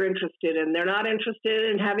what they're interested in. They're not interested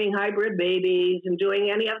in having hybrid babies and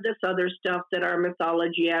doing any of this other stuff that our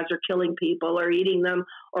mythology has, or killing people or eating them,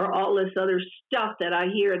 or all this other stuff that I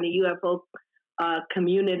hear in the UFO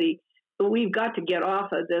community. But we've got to get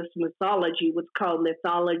off of this mythology, what's called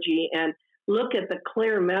mythology, and look at the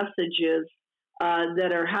clear messages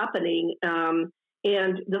that are happening.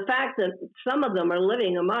 And the fact that some of them are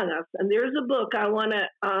living among us. And there's a book I want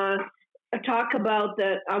to talk about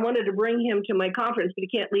that. I wanted to bring him to my conference, but he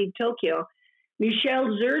can't leave Tokyo.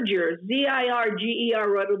 Michel Zerger, Zirger,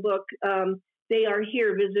 wrote a book, They Are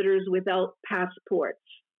Here, Visitors Without Passports.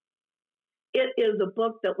 It is a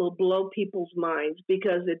book that will blow people's minds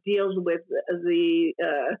because it deals with the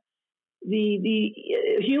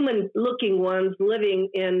human-looking ones living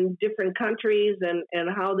in different countries and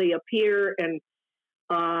how they appear and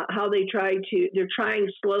how they're trying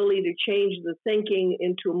slowly to change the thinking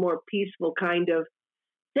into a more peaceful kind of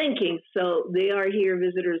thinking. So They Are Here,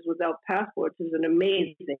 Visitors Without Passports is an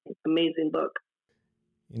amazing, amazing book.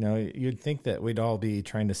 You'd think that we'd all be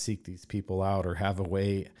trying to seek these people out or have a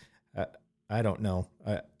way, I don't know,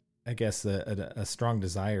 I guess a strong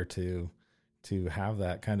desire to have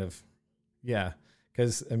that kind of,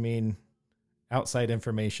 because, outside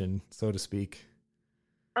information, so to speak.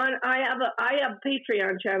 I have a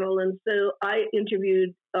Patreon channel, and so I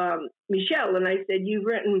interviewed Michel, and I said, "You've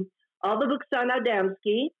written all the books on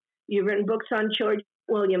Adamski. You've written books on George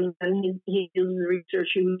Williams, and he is the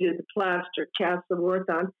researcher who did the plaster cast of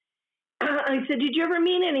Orthon." I said, "Did you ever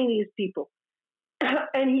meet any of these people?"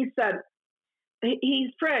 And he said, he's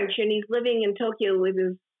French, and he's living in Tokyo with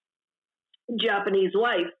his Japanese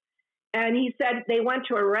wife. And he said they went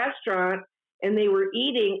to a restaurant, and they were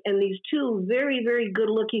eating, and these two very, very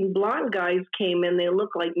good-looking blonde guys came in. They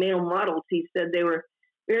looked like male models. He said they were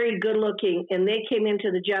very good-looking, and they came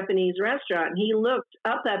into the Japanese restaurant. He looked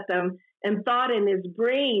up at them and thought in his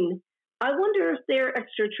brain, I wonder if they're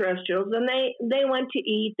extraterrestrials. And they went to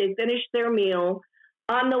eat. They finished their meal.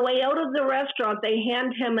 On the way out of the restaurant, they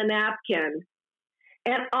hand him a napkin.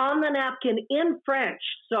 And on the napkin in French,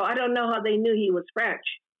 so I don't know how they knew he was French,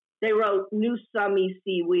 they wrote, "Nous sommes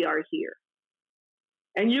ici, we are here."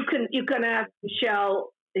 And you can ask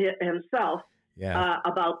Michel himself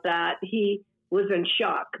about that. He was in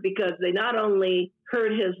shock because they not only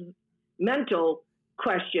heard his mental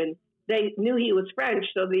question, they knew he was French,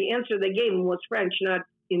 so the answer they gave him was French, not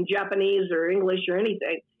in Japanese or English or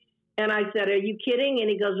anything. And I said, "Are you kidding?" And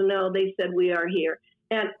he goes, "No, they said we are here."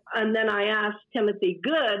 And then I asked Timothy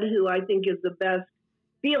Good, who I think is the best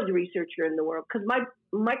field researcher in the world, because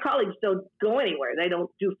my colleagues don't go anywhere. They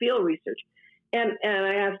don't do field research. And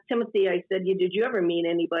I asked Timothy, I said, "Did you ever meet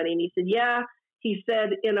anybody?" And he said, "Yeah." He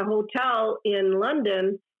said, in a hotel in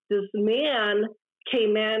London, this man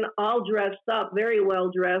came in all dressed up, very well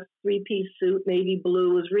dressed, 3-piece suit, navy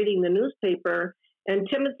blue, was reading the newspaper. And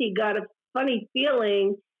Timothy got a funny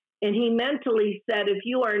feeling, and he mentally said, "If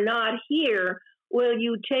you are not here, will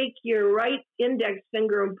you take your right index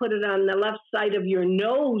finger and put it on the left side of your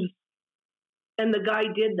nose?" And the guy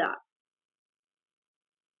did that.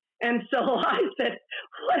 And so I said,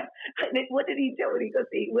 what did he do? And he goes,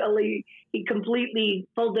 he completely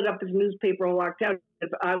folded up his newspaper and walked out.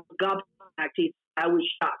 I was gobsmacked. I was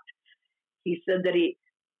shocked. He said that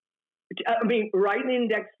right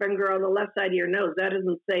index finger on the left side of your nose. That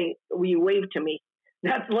isn't saying, "Will you wave to me?"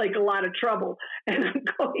 That's like a lot of trouble. And I'm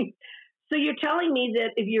going, so you're telling me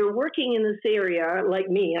that if you're working in this area, like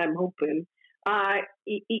me, I'm hoping,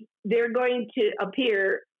 they're going to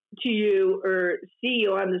appear to you or see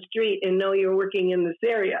you on the street and know you're working in this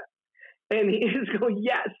area. And he is going,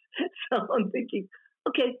 "Yes." So I'm thinking,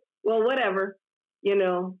 okay, well, whatever,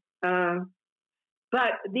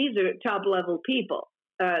 but these are top level people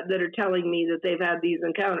that are telling me that they've had these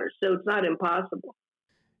encounters. So it's not impossible.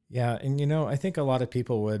 Yeah. And, I think a lot of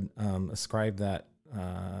people would ascribe that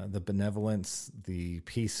the benevolence, the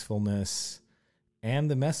peacefulness,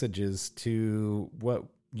 and the messages to what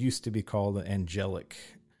used to be called angelic.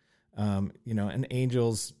 And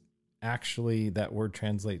angels, actually, that word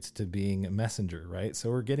translates to being a messenger, right? So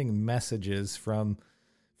we're getting messages from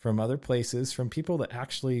other places, from people that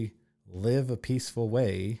actually live a peaceful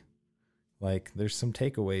way. Like, there's some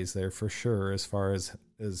takeaways there for sure, as far as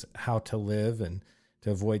how to live and to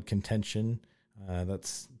avoid contention.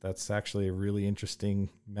 That's actually a really interesting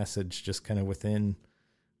message, just kind of within,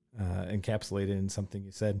 encapsulated in something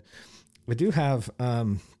you said. We do have,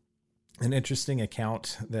 an interesting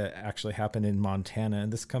account that actually happened in Montana.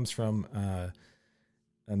 And this comes from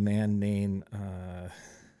a man named, I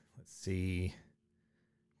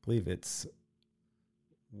believe it's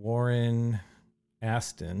Warren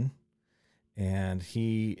Aston. And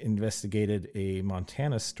he investigated a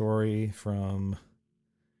Montana story from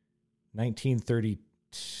 1930.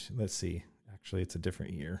 Let's see. Actually, it's a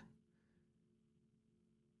different year.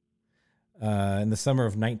 In the summer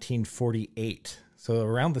of 1948. So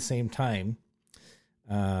around the same time.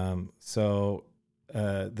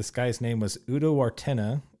 This guy's name was Udo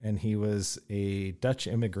Wartena, and he was a Dutch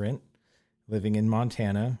immigrant living in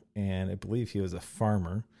Montana, and I believe he was a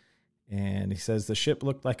farmer. And he says the ship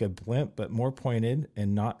looked like a blimp, but more pointed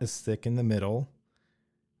and not as thick in the middle.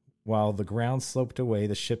 While the ground sloped away,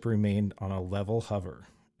 the ship remained on a level hover.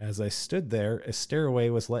 As I stood there, a stairway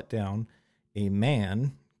was let down. A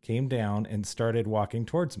man came down and started walking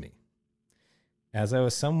towards me. As I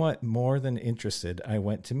was somewhat more than interested, I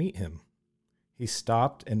went to meet him. He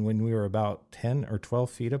stopped, and when we were about 10 or 12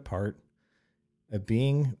 feet apart, a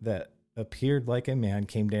being that appeared like a man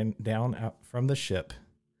came down out from the ship.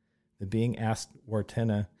 The being asked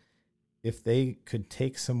Wartenna if they could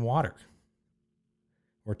take some water.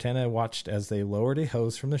 Wartenna watched as they lowered a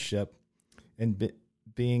hose from the ship, and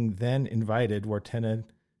being then invited Wartenna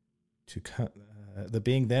to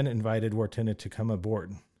come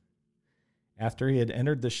aboard. After he had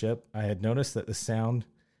entered the ship, I had noticed that the sound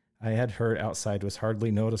I had heard outside was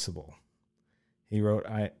hardly noticeable. He wrote,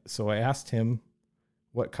 so I asked him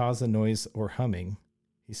what caused the noise or humming.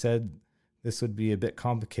 He said this would be a bit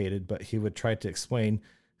complicated, but he would try to explain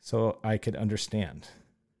so I could understand.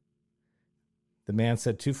 The man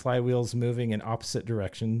said 2 flywheels moving in opposite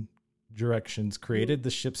directions created the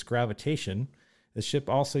ship's gravitation. The ship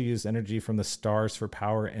also used energy from the stars for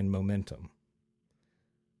power and momentum.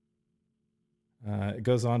 It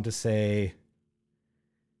goes on to say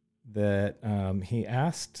that he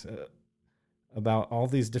asked about all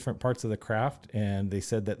these different parts of the craft, and they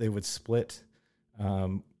said that they would split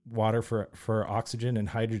water for oxygen and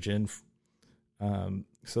hydrogen.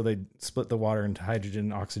 So they split the water into hydrogen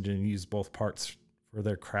and oxygen and use both parts for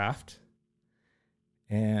their craft.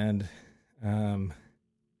 And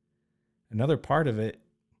another part of it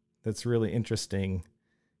that's really interesting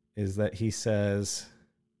is that he says,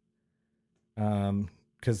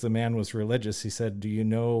 because the man was religious, he said, do you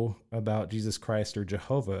know about Jesus Christ or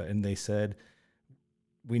Jehovah? And they said,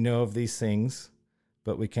 we know of these things,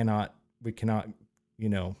 but we cannot,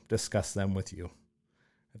 discuss them with you.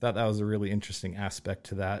 I thought that was a really interesting aspect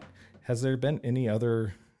to that. Has there been any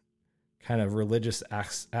other kind of religious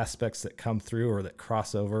aspects that come through or that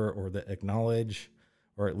cross over or that acknowledge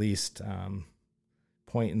or at least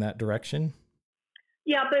point in that direction?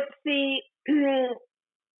 Yeah, but see,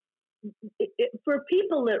 for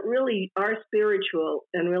people that really are spiritual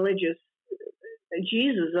and religious,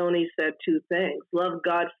 Jesus only said 2 things: love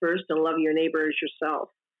God first and love your neighbor as yourself.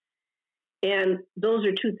 And those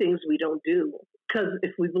are 2 things we don't do. Because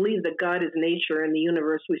if we believe that God is nature and the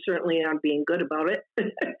universe, we certainly aren't being good about it.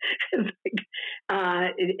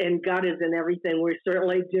 And God is in everything. We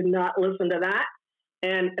certainly did not listen to that.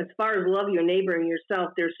 And as far as love your neighbor and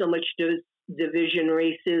yourself, there's so much division,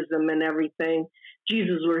 racism, and everything.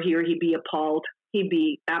 Jesus were here, he'd be appalled. He'd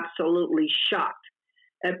be absolutely shocked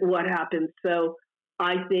at what happened. So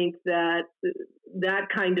I think that that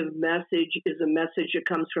kind of message is a message that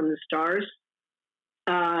comes from the stars.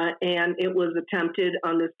 And it was attempted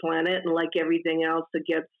on this planet, and like everything else, it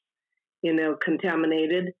gets,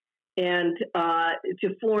 contaminated. And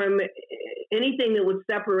to form anything that would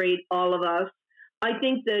separate all of us, I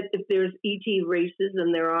think that if there's ET races,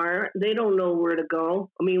 and there are, they don't know where to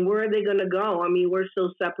go. I mean, where are they going to go? I mean, we're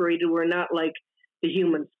so separated. We're not like the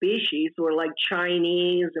human species. We're like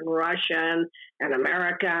Chinese and Russian and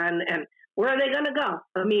American. And where are they going to go?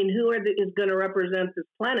 I mean, who is going to represent this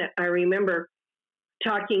planet? I remember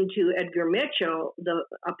talking to Edgar Mitchell, the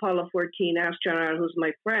Apollo 14 astronaut who's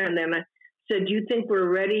my friend, and I said, do you think we're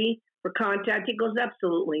ready for contact? He goes,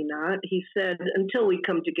 absolutely not. He said, until we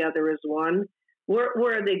come together as one.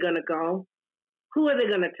 Where are they going to go? Who are they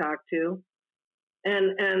going to talk to?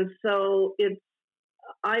 And so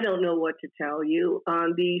I don't know what to tell you.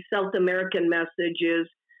 The South American messages,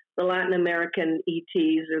 the Latin American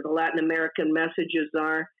ETs or the Latin American messages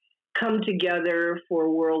are come together for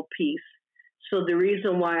world peace. So the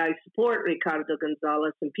reason why I support Ricardo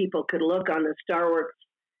Gonzalez, and people could look on the StarWorks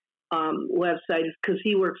website, is because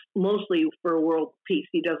he works mostly for world peace.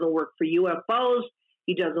 He doesn't work for UFOs.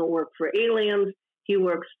 He doesn't work for aliens. He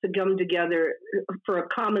works to come together for a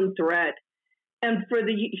common thread. And for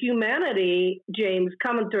the humanity, James,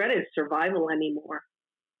 common thread is survival anymore.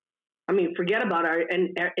 I mean, forget about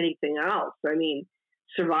anything else. I mean,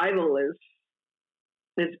 survival is,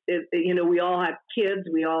 we all have kids.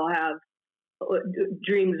 We all have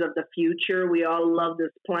dreams of the future. We all love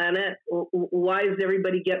this planet. Why is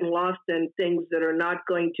everybody getting lost in things that are not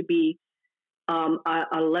going to be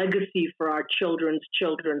a legacy for our children's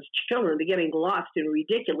children's children? They're getting lost in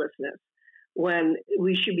ridiculousness when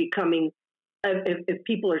we should be coming. If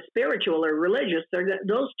people are spiritual or religious,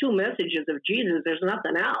 those 2 messages of Jesus, there's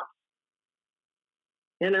nothing else.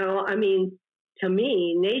 I mean, to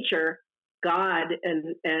me, nature, God,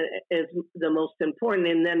 and is the most important.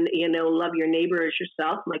 And then, love your neighbor as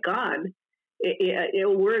yourself. My God,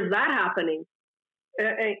 Where's that happening?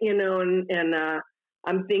 And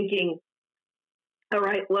I'm thinking, all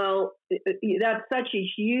right, well, that's such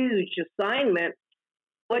a huge assignment.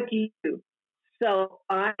 What do you do? So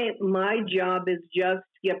my job is just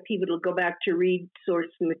to get people to go back to read source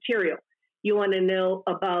material. You want to know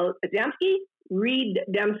about Adamski? Read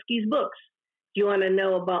Adamski's books. You want to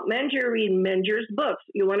know about Menger? Read Menger's books.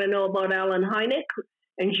 You want to know about Alan Hynek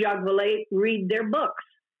and Jacques Vallée? Read their books.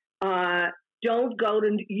 Don't go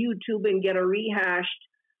to YouTube and get a rehashed,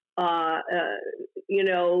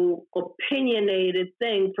 opinionated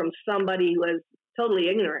thing from somebody who is totally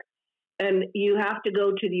ignorant. And you have to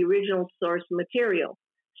go to the original source material.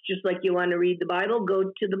 It's just like you want to read the Bible, go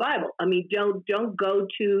to the Bible. I mean, don't go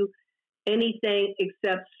to anything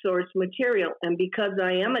except source material. And because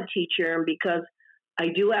I am a teacher and because I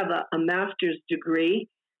do have a master's degree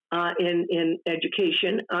in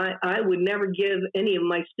education, I would never give any of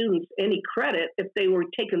my students any credit if they were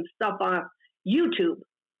taking stuff off YouTube.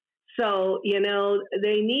 So,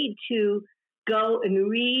 they need to go and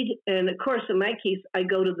read. And of course, in my case, I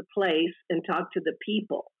go to the place and talk to the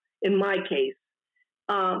people, in my case.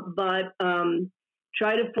 But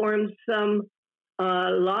try to form some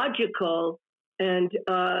logical and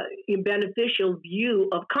beneficial view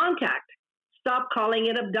of contact. Stop calling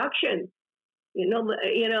it abduction.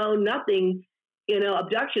 Nothing.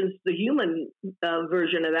 Abduction's the human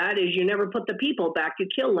version of that. Is you never put the people back. You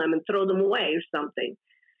kill them and throw them away or something.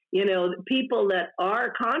 The people that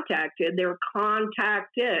are contacted, they're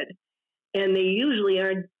contacted, and they usually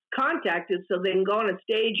aren't contacted so they can go on a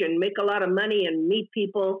stage and make a lot of money and meet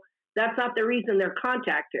people. That's not the reason they're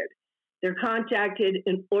contacted. They're contacted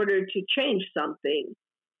in order to change something.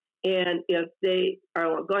 And if they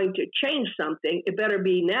are going to change something, it better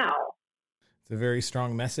be now. It's a very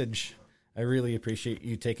strong message. I really appreciate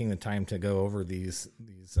you taking the time to go over these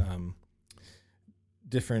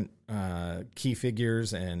different key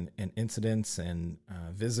figures and incidents and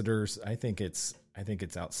visitors. I think it's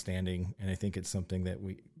outstanding, and I think it's something that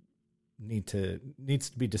we needs to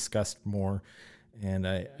be discussed more. And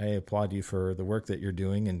I applaud you for the work that you're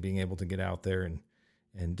doing and being able to get out there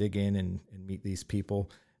and dig in and meet these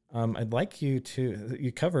people. I'd like you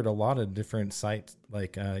covered a lot of different sites,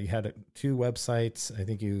 like you had 2 websites. I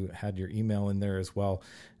think you had your email in there as well.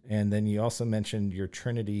 And then you also mentioned your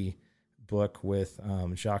Trinity book with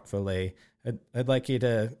Jacques Vallée. I'd like you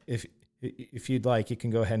to, if you'd like, you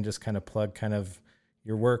can go ahead and just kind of plug kind of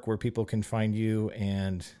your work, where people can find you,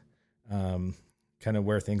 and kind of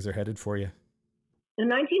where things are headed for you. In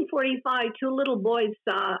 1945, 2 little boys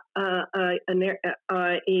saw a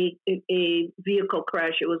vehicle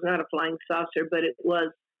crash. It was not a flying saucer, but it was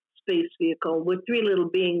a space vehicle with 3 little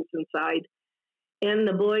beings inside. And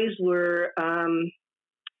the boys were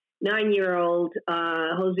 9-year-old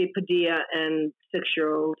Jose Padilla and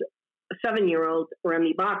 7-year-old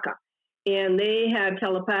Remy Baca. And they had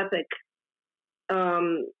telepathic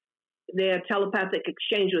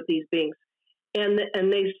exchange with these beings. And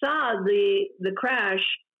they saw the crash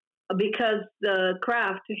because the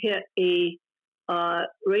craft hit a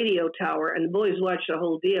radio tower, and the boys watched the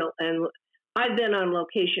whole deal. And I've been on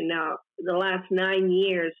location now the last 9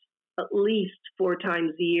 years, at least 4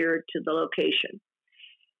 times a year to the location.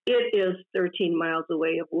 It is 13 miles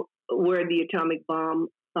away of where the atomic bomb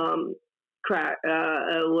was.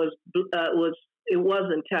 It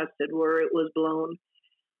wasn't tested where it was blown.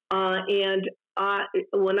 And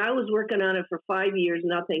when I was working on it for 5 years,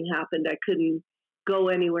 nothing happened. I couldn't go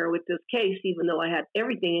anywhere with this case, even though I had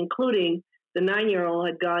everything, including the 9-year-old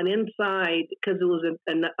had gone inside because it was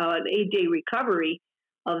an 8-day recovery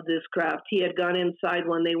of this craft. He had gone inside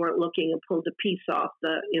when they weren't looking and pulled a piece off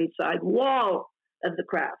the inside wall of the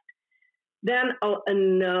craft. Then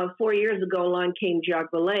 4 years ago, along came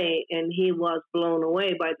Jacques Vallée, and he was blown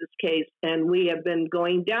away by this case. And we have been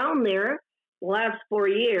going down there the last 4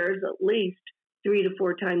 years, at least 3 to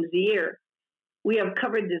 4 times a year. We have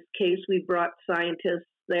covered this case. We brought scientists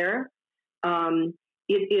there.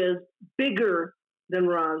 It is bigger than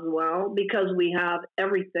Roswell because we have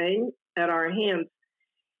everything at our hands.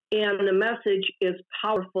 And the message is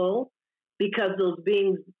powerful because those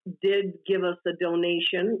beings did give us a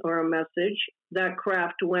donation or a message. That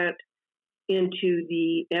craft went into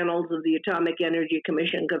the annals of the Atomic Energy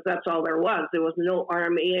Commission because that's all there was. There was no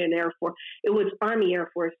Army and Air Force. It was Army Air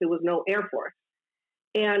Force. There was no Air Force.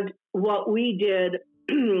 And what we did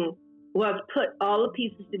was put all the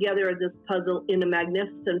pieces together of this puzzle in a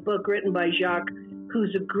magnificent book written by Jacques,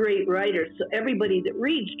 who's a great writer. So everybody that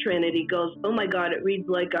reads Trinity goes, oh my God, it reads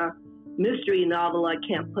like a mystery novel. I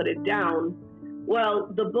can't put it down.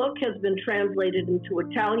 Well, the book has been translated into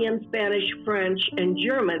Italian, Spanish, French, and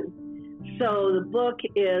German. So the book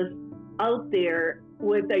is out there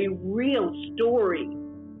with a real story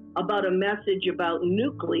about a message about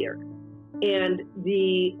nuclear. And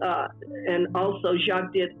and also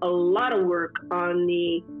Jacques did a lot of work on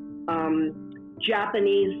the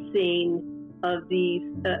Japanese scene of the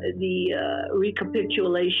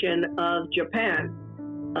recapitulation of Japan,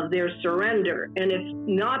 of their surrender, and it's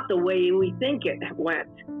not the way we think it went.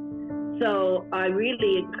 So I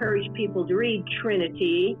really encourage people to read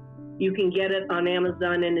Trinity. You can get it on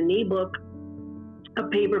Amazon in an ebook, a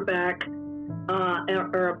paperback,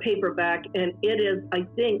 or a paperback, and it is, I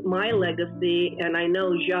think, my legacy, and I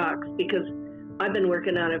know Jacques because I've been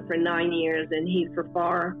working on it for 9 years, and he's for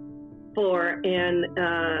 4, and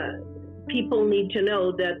people need to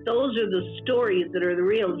know that those are the stories that are the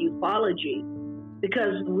real ufology,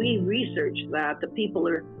 because we researched that. The people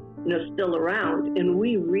are, still around, and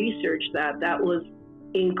we researched that. That was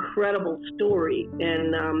incredible story,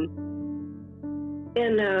 and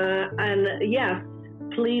yes,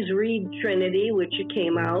 please read Trinity, which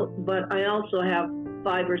came out. But I also have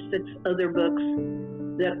 5 or 6 other books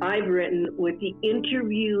that I've written with the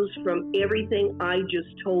interviews from everything I just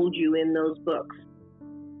told you in those books.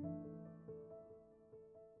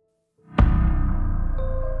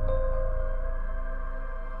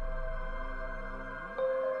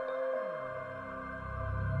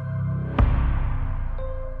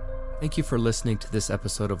 Thank you for listening to this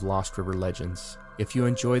episode of Lost River Legends. If you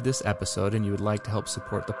enjoyed this episode and you would like to help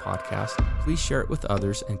support the podcast, please share it with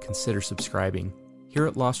others and consider subscribing. Here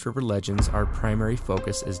at Lost River Legends, our primary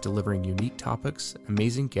focus is delivering unique topics,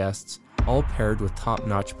 amazing guests, all paired with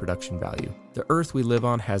top-notch production value. The Earth we live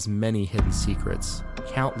on has many hidden secrets,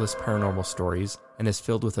 countless paranormal stories, and is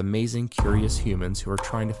filled with amazing, curious humans who are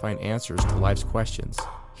trying to find answers to life's questions.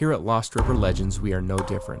 Here at Lost River Legends, we are no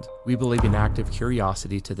different. We believe an active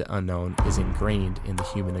curiosity to the unknown is ingrained in the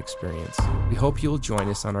human experience. We hope you will join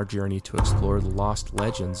us on our journey to explore the lost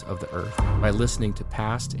legends of the Earth by listening to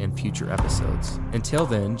past and future episodes. Until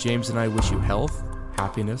then, James and I wish you health,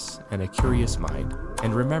 happiness, and a curious mind.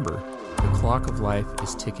 And remember, the clock of life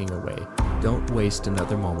is ticking away. Don't waste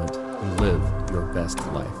another moment and live your best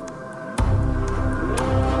life.